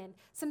stuck in,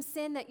 some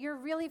sin that you're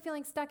really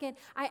feeling stuck in.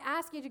 I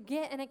ask you to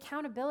get an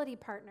accountability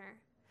partner,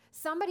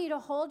 somebody to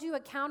hold you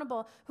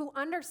accountable who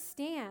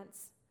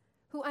understands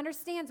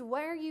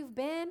where you've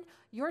been,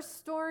 your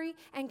story,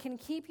 and can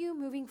keep you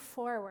moving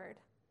forward.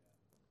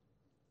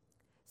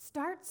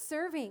 Start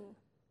serving.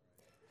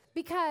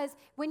 Because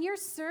when you're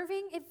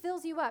serving, it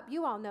fills you up.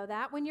 You all know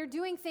that. When you're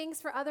doing things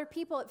for other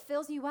people, it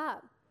fills you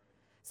up.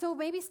 So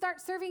maybe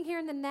start serving here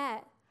in the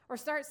net, or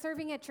start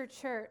serving at your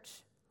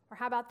church. Or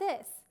how about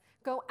this?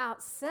 Go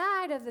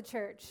outside of the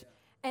church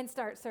and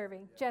start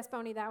serving. Jess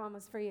Boney, that one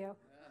was for you.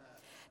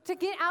 To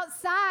get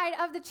outside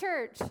of the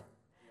church,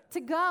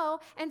 to go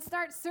and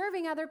start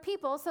serving other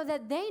people so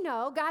that they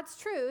know God's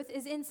truth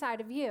is inside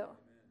of you.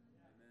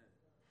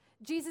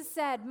 Jesus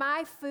said,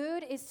 my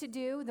food is to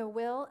do the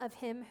will of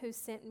him who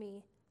sent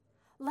me.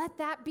 Let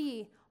that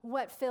be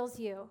what fills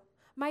you.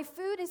 My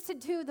food is to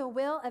do the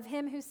will of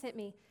him who sent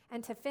me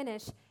and to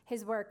finish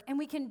his work. And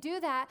we can do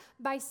that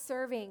by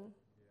serving.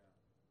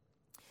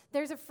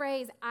 There's a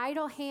phrase,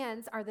 idle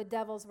hands are the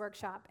devil's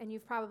workshop, and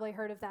you've probably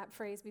heard of that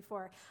phrase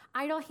before.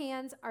 Idle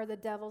hands are the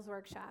devil's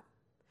workshop.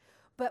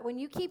 But when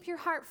you keep your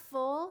heart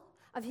full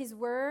of his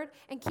word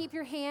and keep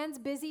your hands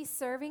busy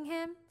serving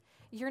him,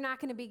 you're not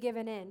going to be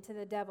given in to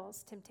the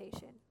devil's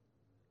temptation.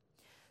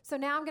 So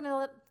now I'm going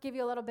to give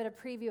you a little bit of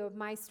preview of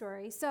my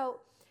story. So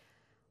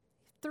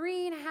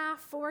 3.5,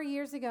 4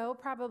 years ago,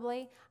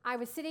 probably, I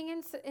was sitting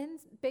in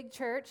big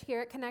church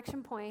here at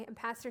Connection Point, and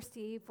Pastor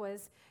Steve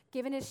was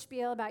giving his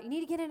spiel about, you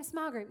need to get in a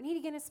small group. You need to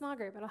get in a small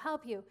group. It'll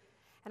help you.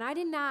 And I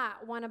did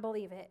not want to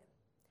believe it.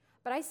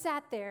 But I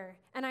sat there,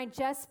 and I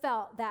just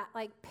felt that,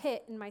 like,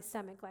 pit in my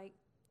stomach, like,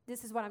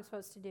 this is what I'm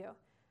supposed to do.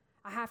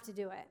 I have to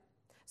do it.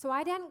 So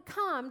I didn't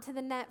come to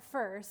the net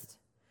first.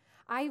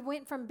 I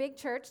went from big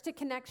church to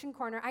Connection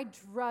Corner. I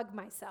drugged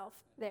myself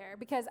there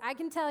because I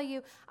can tell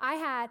you I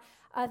had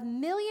a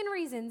million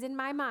reasons in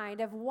my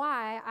mind of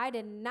why I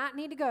did not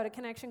need to go to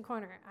Connection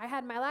Corner. I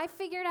had my life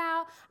figured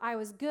out. I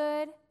was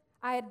good.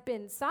 I had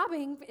been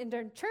sobbing in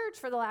church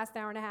for the last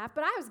hour and a half,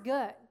 but I was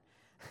good.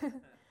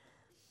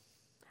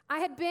 I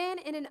had been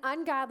in an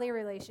ungodly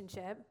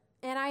relationship,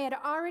 and I had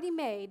already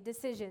made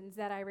decisions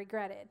that I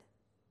regretted.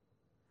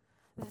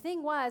 The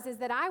thing is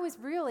that I was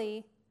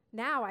really,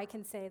 now I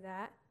can say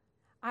that,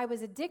 I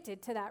was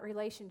addicted to that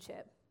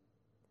relationship.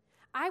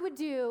 I would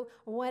do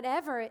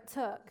whatever it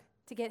took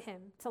to get him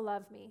to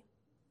love me.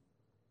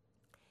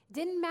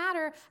 Didn't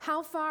matter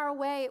how far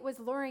away it was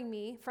luring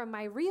me from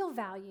my real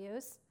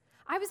values.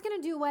 I was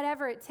going to do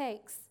whatever it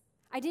takes.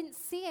 I didn't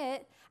see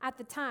it at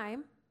the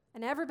time,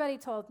 and everybody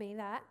told me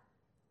that.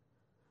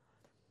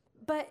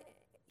 But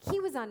he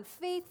was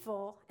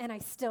unfaithful, and I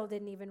still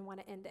didn't even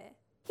want to end it.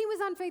 He was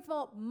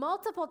unfaithful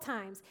multiple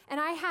times, and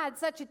I had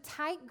such a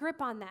tight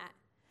grip on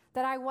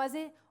that I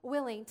wasn't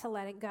willing to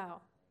let it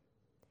go.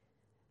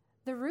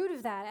 The root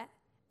of that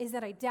is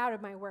that I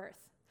doubted my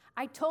worth.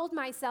 I told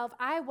myself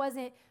I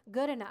wasn't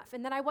good enough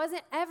and that I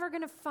wasn't ever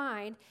going to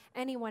find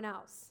anyone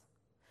else.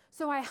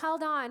 So I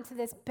held on to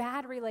this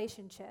bad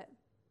relationship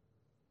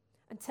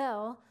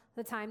until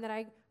the time that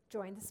I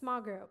joined the small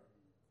group.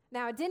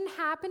 Now, it didn't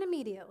happen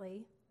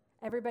immediately.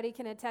 Everybody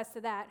can attest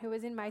to that who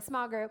was in my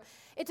small group.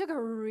 It took a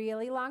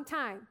really long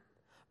time.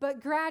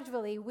 But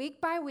gradually,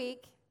 week by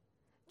week,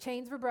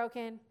 chains were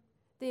broken.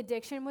 The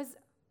addiction was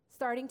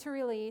starting to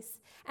release,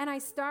 and I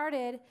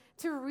started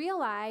to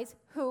realize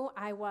who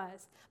I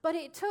was. But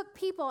it took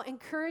people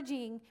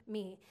encouraging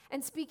me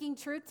and speaking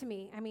truth to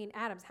me. I mean,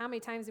 Adams, how many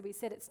times did we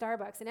sit at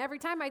Starbucks? And every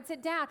time I'd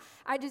sit down,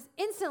 I just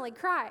instantly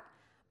cry.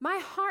 My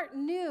heart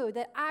knew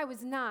that I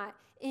was not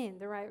in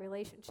the right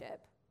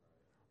relationship,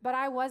 but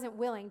I wasn't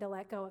willing to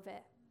let go of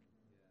it.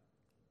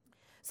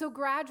 So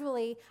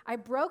gradually, I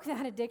broke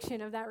that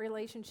addiction of that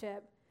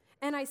relationship,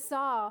 and I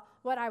saw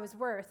what I was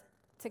worth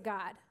to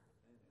God.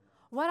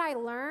 What I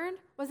learned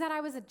was that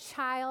I was a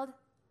child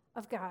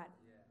of God.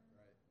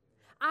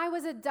 I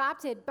was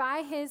adopted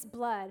by his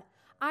blood.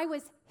 I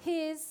was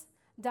his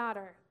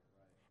daughter.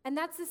 And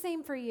that's the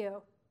same for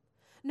you.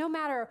 No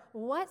matter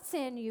what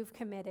sin you've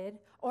committed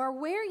or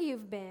where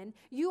you've been,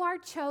 you are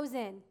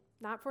chosen,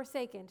 not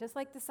forsaken, just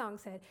like the song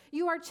said.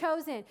 You are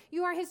chosen.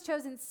 You are his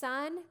chosen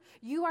son.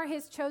 You are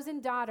his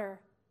chosen daughter.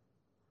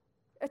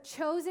 A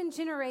chosen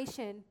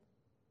generation.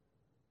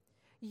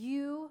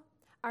 You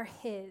are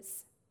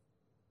his.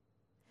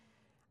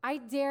 I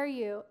dare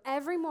you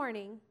every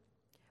morning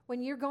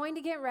when you're going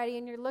to get ready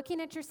and you're looking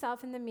at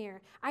yourself in the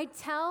mirror, I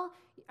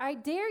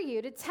dare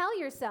you to tell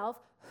yourself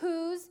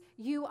whose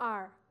you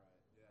are.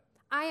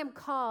 I am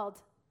called.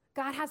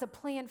 God has a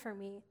plan for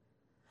me.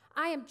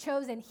 I am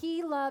chosen.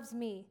 He loves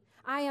me.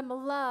 I am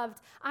loved.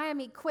 I am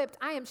equipped.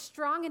 I am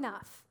strong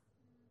enough.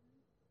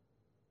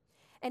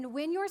 And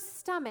when your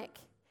stomach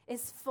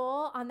is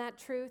full on that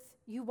truth,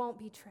 you won't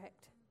be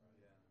tricked.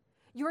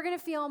 You're going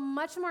to feel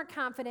much more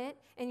confident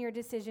in your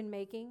decision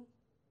making.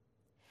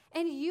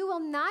 And you will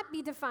not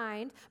be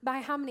defined by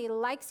how many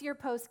likes your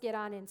posts get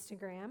on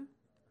Instagram.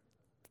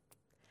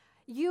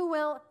 You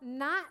will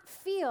not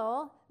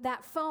feel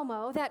that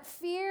FOMO, that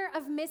fear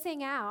of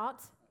missing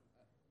out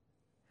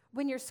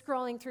when you're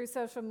scrolling through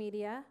social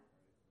media.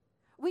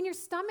 When your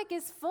stomach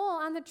is full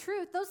on the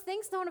truth, those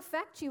things don't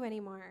affect you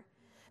anymore.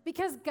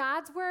 Because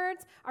God's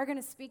words are going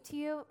to speak to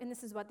you, and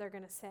this is what they're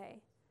going to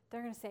say.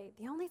 They're going to say,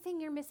 the only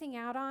thing you're missing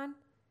out on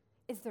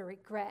is the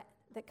regret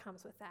that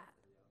comes with that.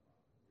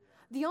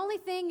 The only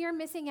thing you're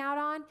missing out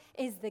on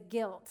is the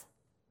guilt.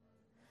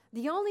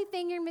 The only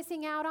thing you're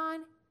missing out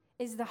on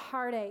is the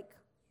heartache.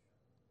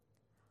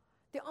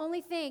 The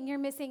only thing you're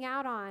missing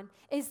out on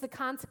is the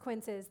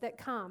consequences that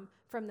come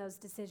from those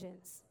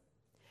decisions.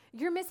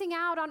 You're missing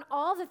out on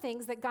all the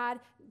things that God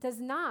does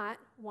not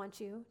want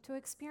you to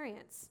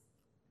experience.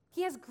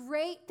 He has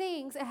great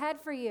things ahead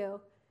for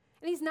you,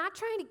 and he's not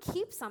trying to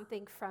keep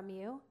something from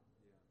you.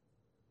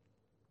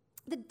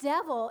 The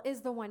devil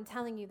is the one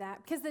telling you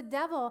that, because the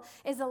devil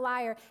is a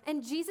liar,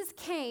 and Jesus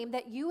came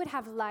that you would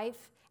have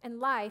life and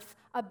life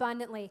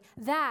abundantly.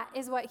 That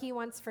is what he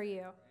wants for you.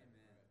 Amen.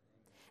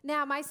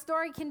 Now, my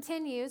story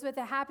continues with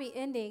a happy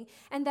ending,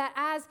 and that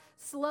as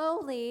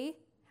slowly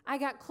I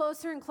got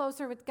closer and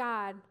closer with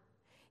God,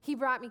 he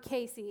brought me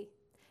Casey.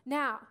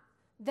 Now,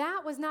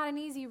 that was not an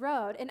easy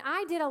road, and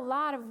I did a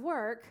lot of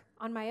work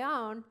on my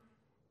own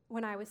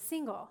when I was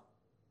single.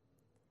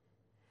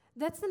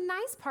 That's the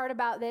nice part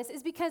about this,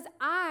 is because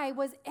I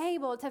was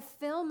able to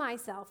fill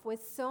myself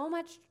with so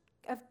much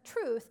of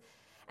truth,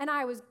 and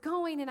I was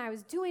going and I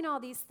was doing all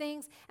these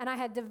things, and I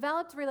had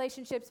developed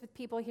relationships with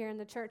people here in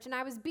the church, and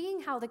I was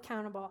being held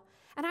accountable,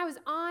 and I was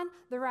on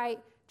the right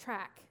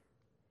track.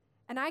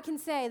 And I can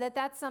say that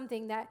that's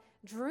something that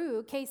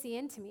drew Casey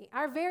into me.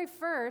 Our very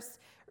first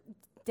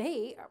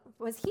date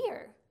was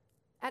here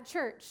at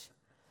church,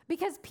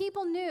 because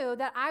people knew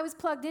that I was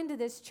plugged into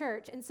this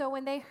church. And so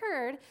when they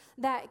heard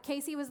that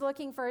Casey was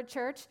looking for a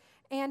church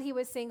and he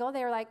was single,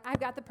 they were like, I've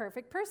got the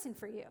perfect person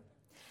for you.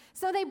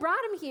 So they brought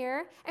him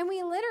here, and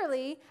we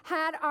literally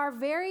had our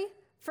very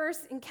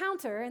first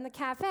encounter in the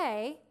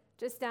cafe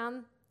just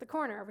down the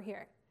corner over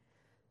here.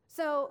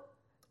 So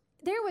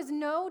there was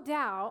no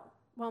doubt,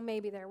 well,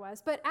 maybe there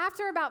was, but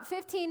after about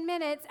 15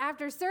 minutes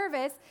after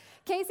service,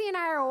 Casey and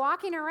I are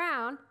walking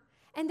around,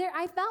 and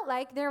I felt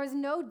like there was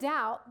no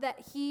doubt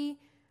that he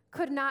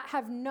could not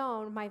have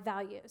known my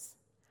values.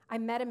 I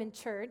met him in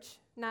church,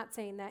 not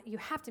saying that you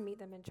have to meet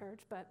them in church,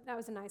 but that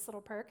was a nice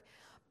little perk.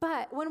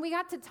 But when we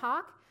got to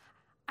talk,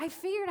 I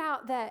figured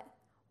out that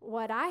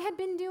what I had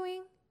been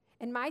doing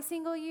in my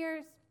single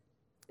years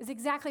is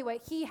exactly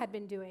what he had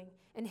been doing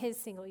in his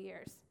single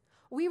years.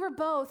 We were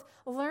both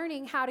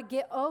learning how to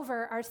get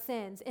over our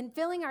sins and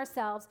filling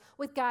ourselves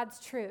with God's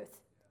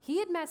truth. He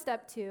had messed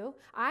up too.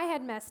 I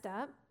had messed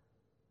up.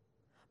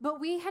 But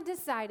we had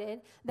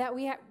decided that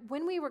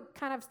when we were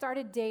kind of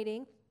started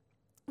dating,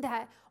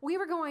 that we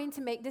were going to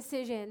make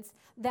decisions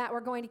that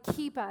were going to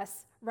keep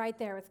us right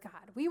there with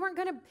God. We weren't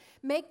going to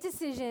make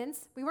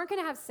decisions. We weren't going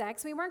to have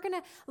sex. We weren't going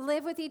to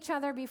live with each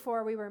other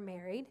before we were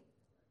married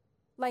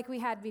like we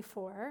had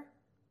before,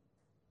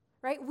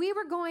 right? We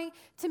were going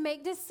to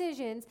make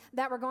decisions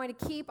that were going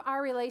to keep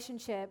our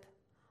relationship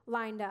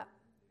lined up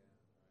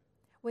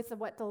with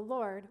what the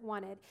Lord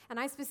wanted. And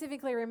I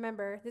specifically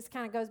remember, this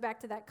kind of goes back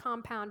to that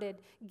compounded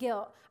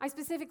guilt. I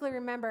specifically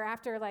remember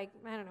after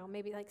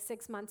maybe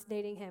 6 months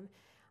dating him,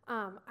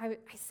 I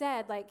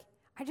said,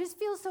 I just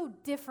feel so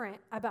different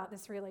about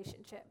this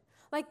relationship.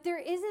 Like, there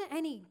isn't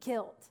any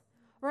guilt,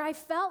 where I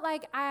felt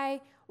like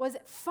I was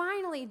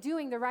finally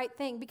doing the right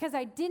thing because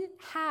I didn't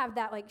have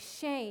that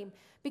shame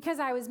because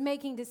I was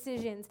making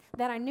decisions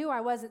that I knew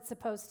I wasn't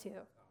supposed to.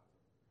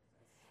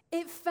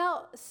 It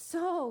felt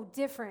so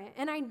different,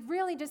 and I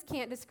really just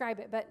can't describe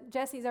it, but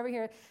Jesse's over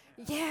here,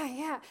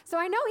 yeah. So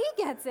I know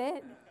he gets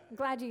it. I'm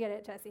glad you get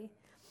it, Jesse.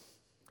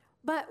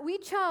 But we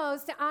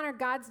chose to honor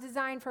God's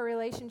design for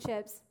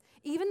relationships,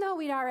 even though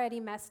we'd already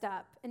messed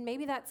up, and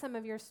maybe that's some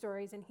of your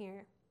stories in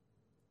here.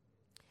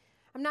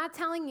 I'm not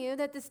telling you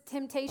that the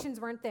temptations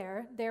weren't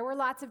there. There were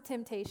lots of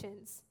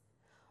temptations.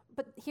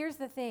 But here's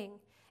the thing.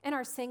 In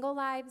our single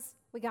lives,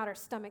 we got our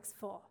stomachs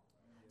full.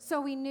 So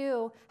we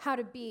knew how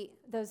to beat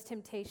those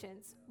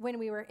temptations when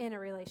we were in a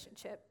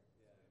relationship.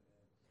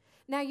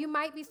 Now, you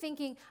might be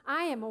thinking,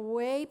 I am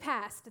way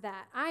past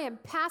that. I am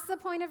past the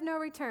point of no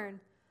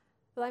return.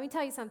 But let me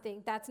tell you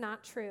something, that's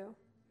not true.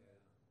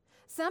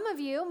 Some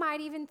of you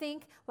might even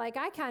think, like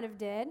I kind of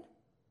did,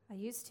 I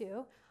used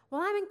to,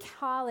 well, I'm in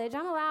college,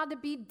 I'm allowed to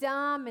be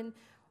dumb, and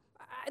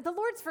the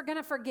Lord's going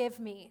to forgive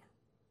me.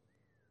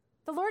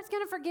 The Lord's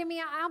going to forgive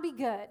me, I'll be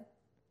good.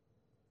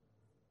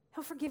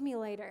 He'll forgive me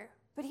later.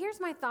 But here's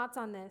my thoughts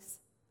on this.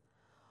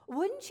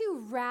 Wouldn't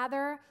you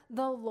rather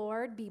the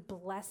Lord be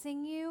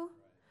blessing you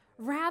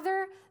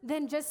rather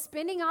than just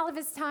spending all of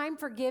his time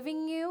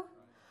forgiving you?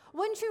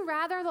 Wouldn't you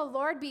rather the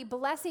Lord be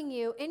blessing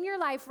you in your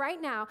life right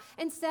now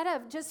instead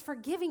of just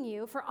forgiving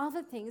you for all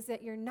the things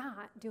that you're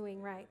not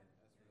doing right?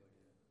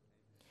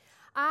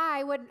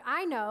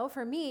 I know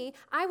for me,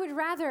 I would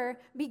rather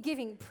be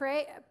giving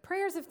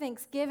prayers of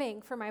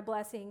thanksgiving for my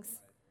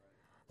blessings.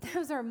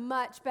 Those are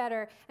much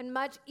better and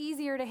much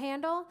easier to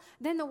handle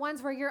than the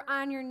ones where you're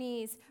on your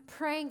knees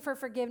praying for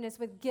forgiveness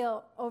with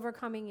guilt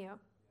overcoming you.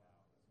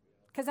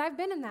 Because I've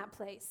been in that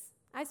place.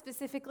 I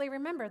specifically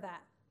remember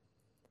that.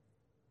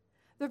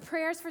 The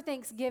prayers for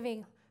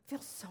thanksgiving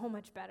feel so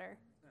much better.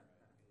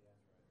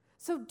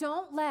 So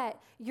don't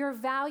let your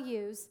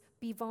values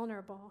be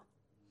vulnerable.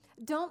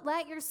 Don't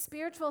let your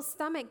spiritual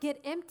stomach get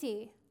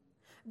empty.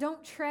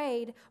 Don't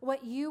trade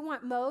what you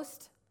want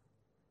most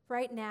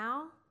right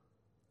now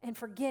and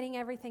forgetting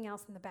everything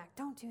else in the back.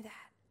 Don't do that.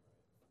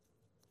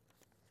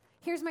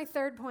 Here's my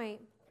third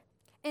point.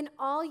 In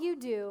all you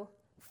do,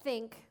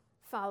 think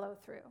follow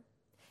through.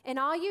 In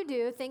all you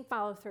do, think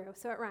follow through.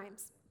 So it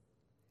rhymes.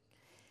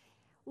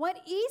 What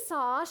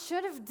Esau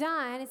should have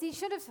done is he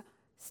should have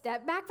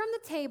stepped back from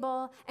the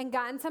table and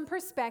gotten some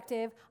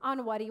perspective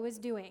on what he was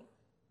doing.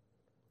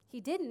 He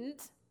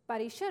didn't,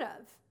 but he should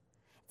have.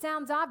 It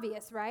sounds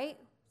obvious, right?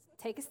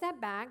 Take a step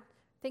back.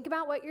 Think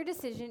about what your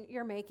decision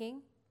you're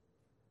making.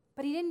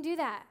 But he didn't do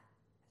that.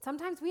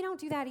 Sometimes we don't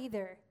do that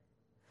either.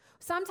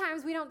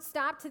 Sometimes we don't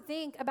stop to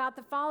think about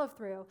the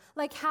follow-through.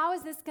 Like, how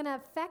is this going to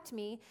affect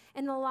me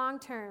in the long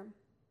term?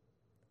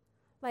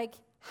 Like,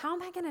 how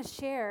am I going to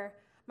share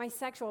my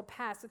sexual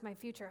past with my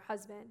future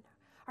husband?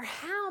 Or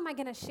how am I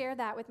going to share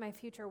that with my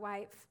future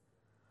wife?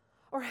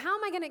 Or how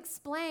am I going to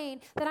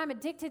explain that I'm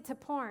addicted to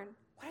porn?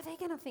 What are they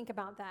going to think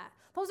about that?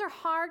 Those are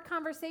hard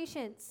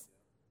conversations.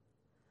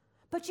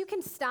 But you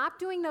can stop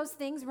doing those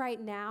things right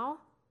now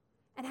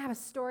and have a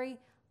story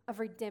of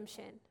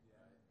redemption.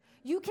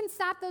 You can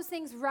stop those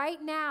things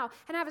right now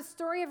and have a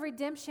story of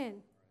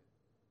redemption.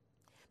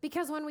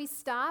 Because when we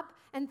stop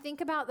and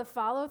think about the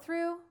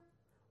follow-through,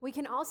 we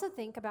can also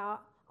think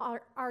about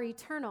our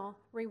eternal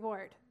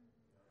reward.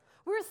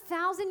 We're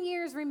 1,000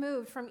 years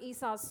removed from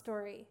Esau's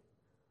story,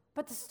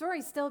 but the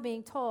story's still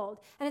being told,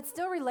 and it's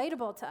still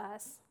relatable to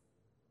us.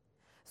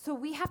 So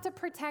we have to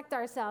protect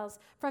ourselves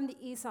from the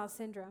Esau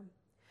syndrome.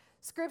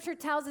 Scripture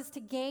tells us to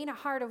gain a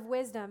heart of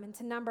wisdom and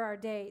to number our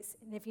days.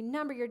 And if you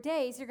number your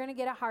days, you're going to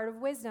get a heart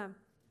of wisdom.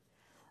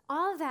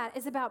 All of that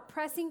is about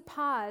pressing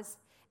pause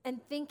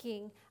and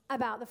thinking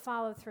about the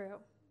follow-through.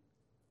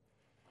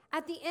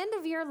 At the end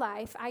of your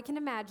life, I can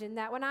imagine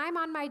that when I'm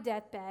on my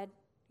deathbed,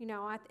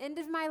 at the end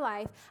of my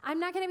life, I'm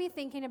not going to be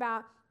thinking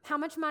about how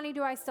much money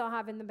do I still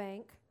have in the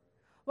bank?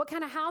 What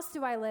kind of house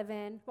do I live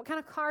in? What kind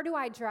of car do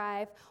I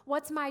drive?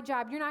 What's my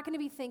job? You're not going to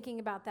be thinking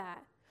about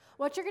that.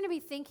 What you're going to be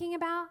thinking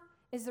about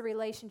is the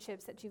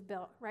relationships that you've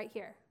built right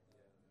here.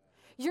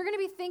 You're going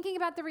to be thinking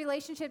about the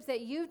relationships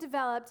that you've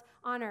developed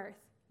on earth.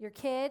 Your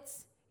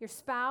kids, your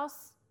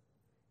spouse,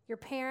 your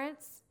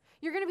parents.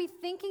 You're going to be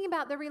thinking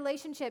about the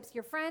relationships,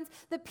 your friends,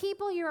 the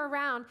people you're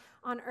around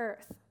on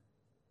earth.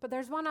 But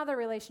there's one other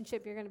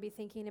relationship you're going to be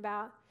thinking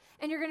about,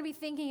 and you're going to be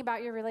thinking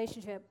about your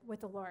relationship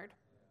with the Lord.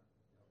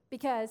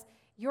 Because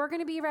you're going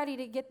to be ready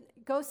to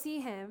go see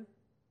him,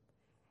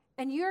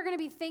 and you're going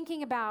to be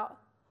thinking about,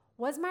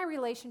 was my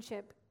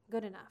relationship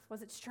good enough?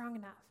 Was it strong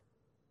enough?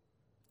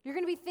 You're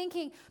going to be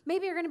thinking,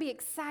 maybe you're going to be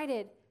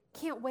excited,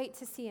 can't wait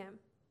to see him.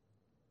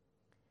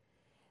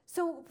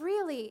 So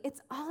really,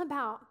 it's all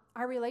about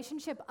our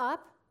relationship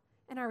up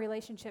and our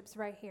relationships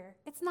right here.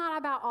 It's not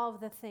about all of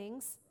the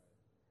things.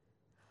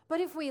 But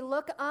if we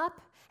look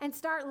up and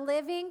start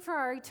living for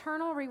our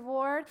eternal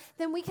reward,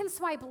 then we can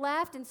swipe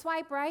left and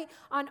swipe right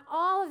on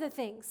all of the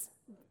things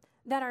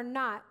that are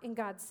not in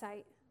God's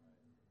sight.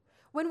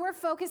 When we're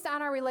focused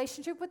on our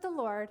relationship with the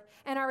Lord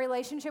and our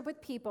relationship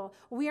with people,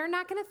 we are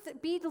not going to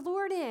be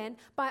lured in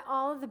by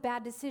all of the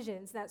bad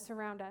decisions that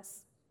surround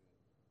us.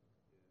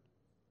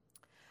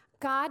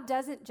 God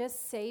doesn't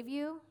just save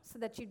you so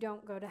that you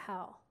don't go to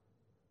hell.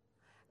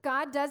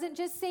 God doesn't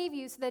just save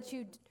you so that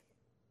you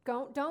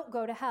don't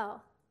go to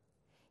hell.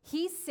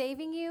 He's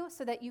saving you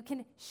so that you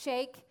can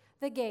shake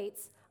the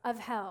gates of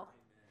hell.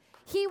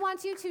 He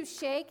wants you to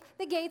shake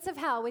the gates of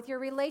hell with your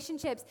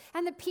relationships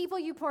and the people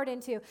you poured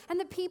into and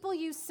the people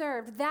you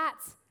served. That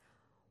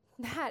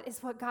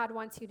is what God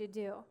wants you to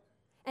do.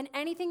 And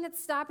anything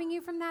that's stopping you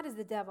from that is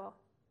the devil.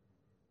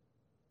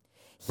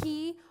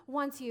 He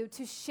wants you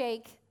to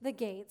shake the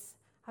gates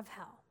of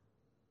hell.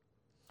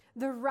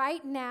 The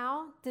right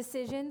now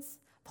decisions,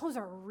 those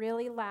are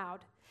really loud,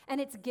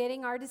 and it's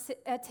getting our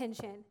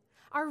attention.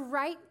 Our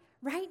right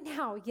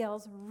now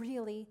yells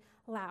really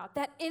loud.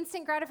 That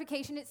instant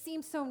gratification, it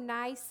seems so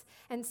nice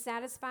and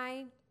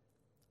satisfying.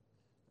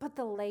 But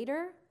the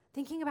later,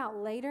 thinking about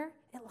later,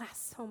 it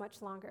lasts so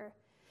much longer.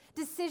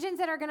 Decisions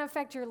that are going to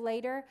affect your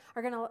later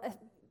are going to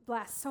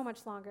last so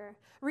much longer.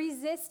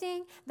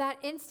 Resisting that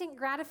instant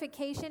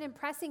gratification and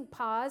pressing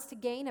pause to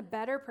gain a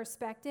better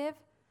perspective,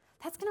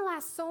 that's going to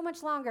last so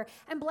much longer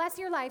and bless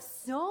your life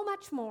so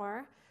much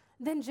more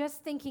than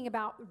just thinking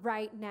about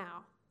right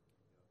now.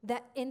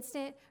 That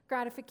instant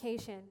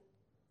gratification.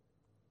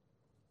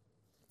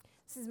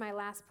 This is my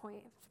last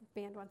point. If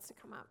the band wants to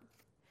come up.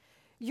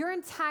 Your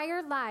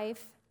entire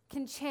life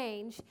can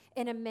change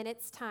in a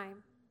minute's time.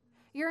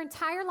 Your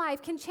entire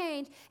life can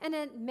change in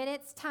a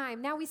minute's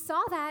time. Now, we saw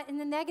that in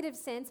the negative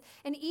sense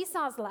in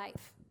Esau's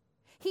life.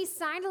 He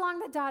signed along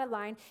the dotted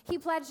line, he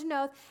pledged an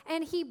oath,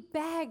 and he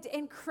begged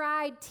and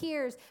cried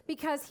tears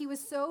because he was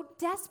so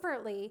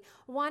desperately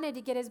wanted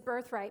to get his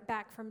birthright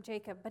back from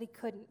Jacob, but he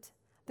couldn't.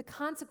 The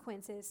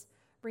consequences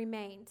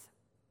remained.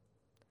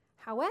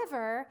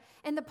 However,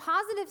 in the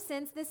positive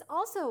sense, this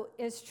also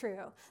is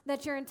true,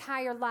 that your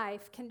entire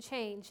life can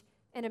change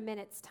in a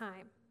minute's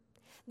time.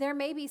 There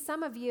may be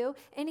some of you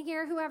in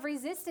here who have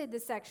resisted the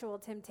sexual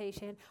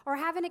temptation or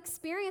haven't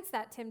experienced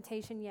that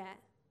temptation yet.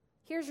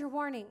 Here's your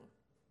warning.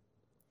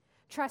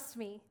 Trust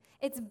me,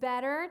 it's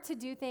better to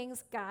do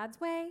things God's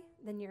way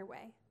than your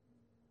way.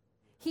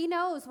 He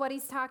knows what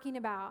he's talking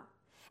about,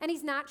 and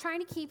he's not trying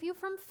to keep you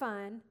from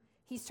fun.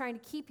 He's trying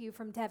to keep you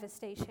from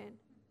devastation.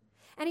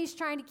 And he's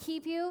trying to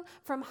keep you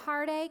from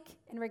heartache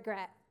and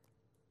regret.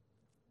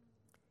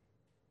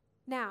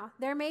 Now,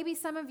 there may be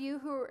some of you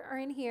who are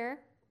in here,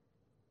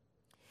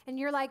 and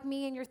you're like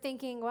me, and you're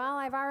thinking, well,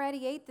 I've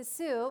already ate the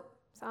soup,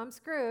 so I'm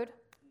screwed.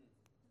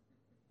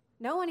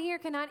 No one here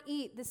cannot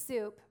eat the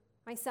soup,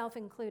 myself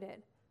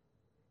included.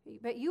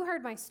 But you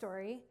heard my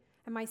story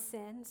and my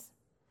sins.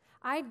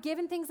 I'd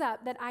given things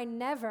up that I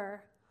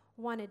never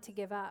wanted to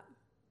give up.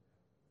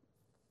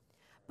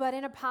 But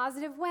in a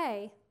positive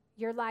way,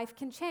 your life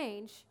can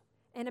change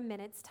in a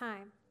minute's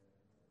time.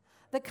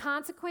 The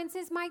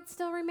consequences might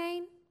still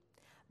remain,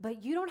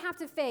 but you don't have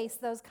to face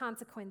those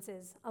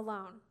consequences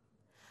alone.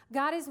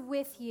 God is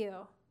with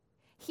you.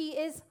 He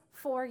is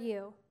for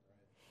you.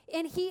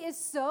 And he is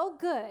so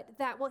good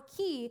that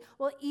he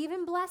will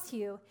even bless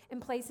you in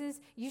places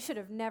you should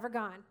have never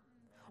gone,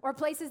 or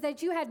places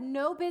that you had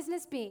no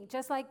business being,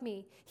 just like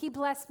me. He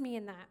blessed me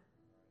in that.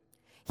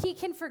 He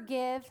can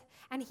forgive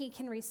and he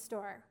can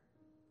restore.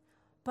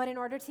 But in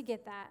order to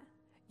get that,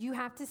 you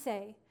have to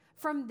say,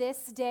 from this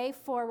day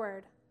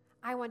forward,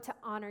 I want to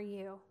honor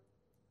you.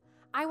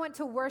 I want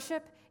to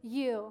worship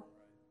you.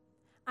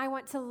 I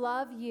want to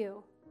love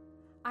you.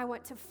 I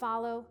want to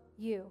follow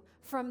you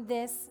from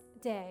this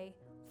day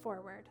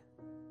forward.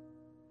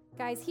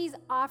 Guys, he's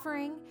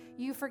offering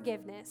you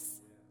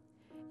forgiveness.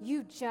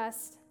 You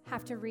just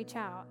have to reach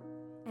out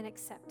and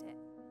accept it.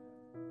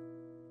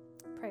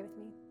 Pray with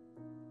me.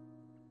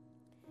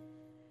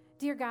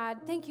 Dear God,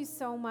 thank you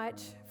so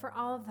much for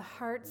all of the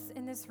hearts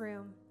in this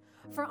room,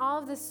 for all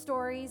of the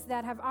stories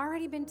that have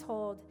already been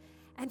told,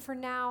 and for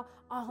now,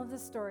 all of the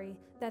story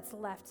that's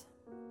left.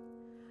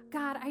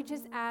 God, I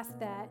just ask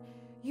that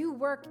you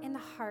work in the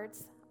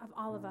hearts of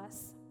all of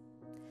us,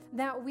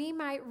 that we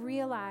might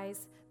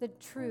realize the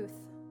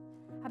truth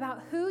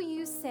about who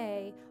you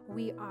say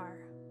we are,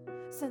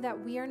 so that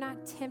we are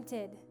not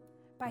tempted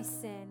by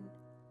sin,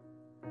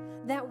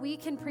 that we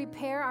can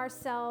prepare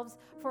ourselves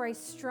for a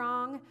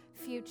strong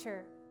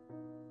future.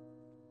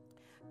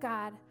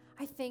 God,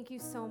 I thank you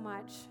so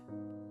much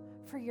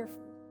for your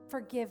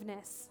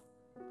forgiveness.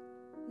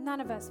 None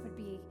of us would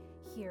be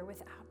here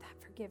without that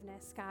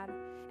forgiveness, God.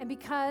 And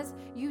because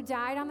you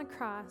died on the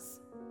cross,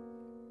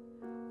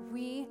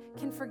 we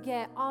can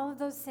forget all of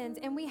those sins,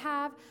 and we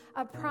have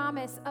a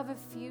promise of a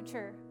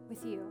future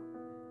with you.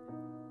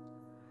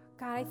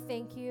 God, I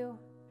thank you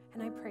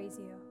and I praise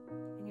you.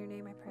 In your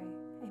name I pray.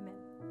 Amen.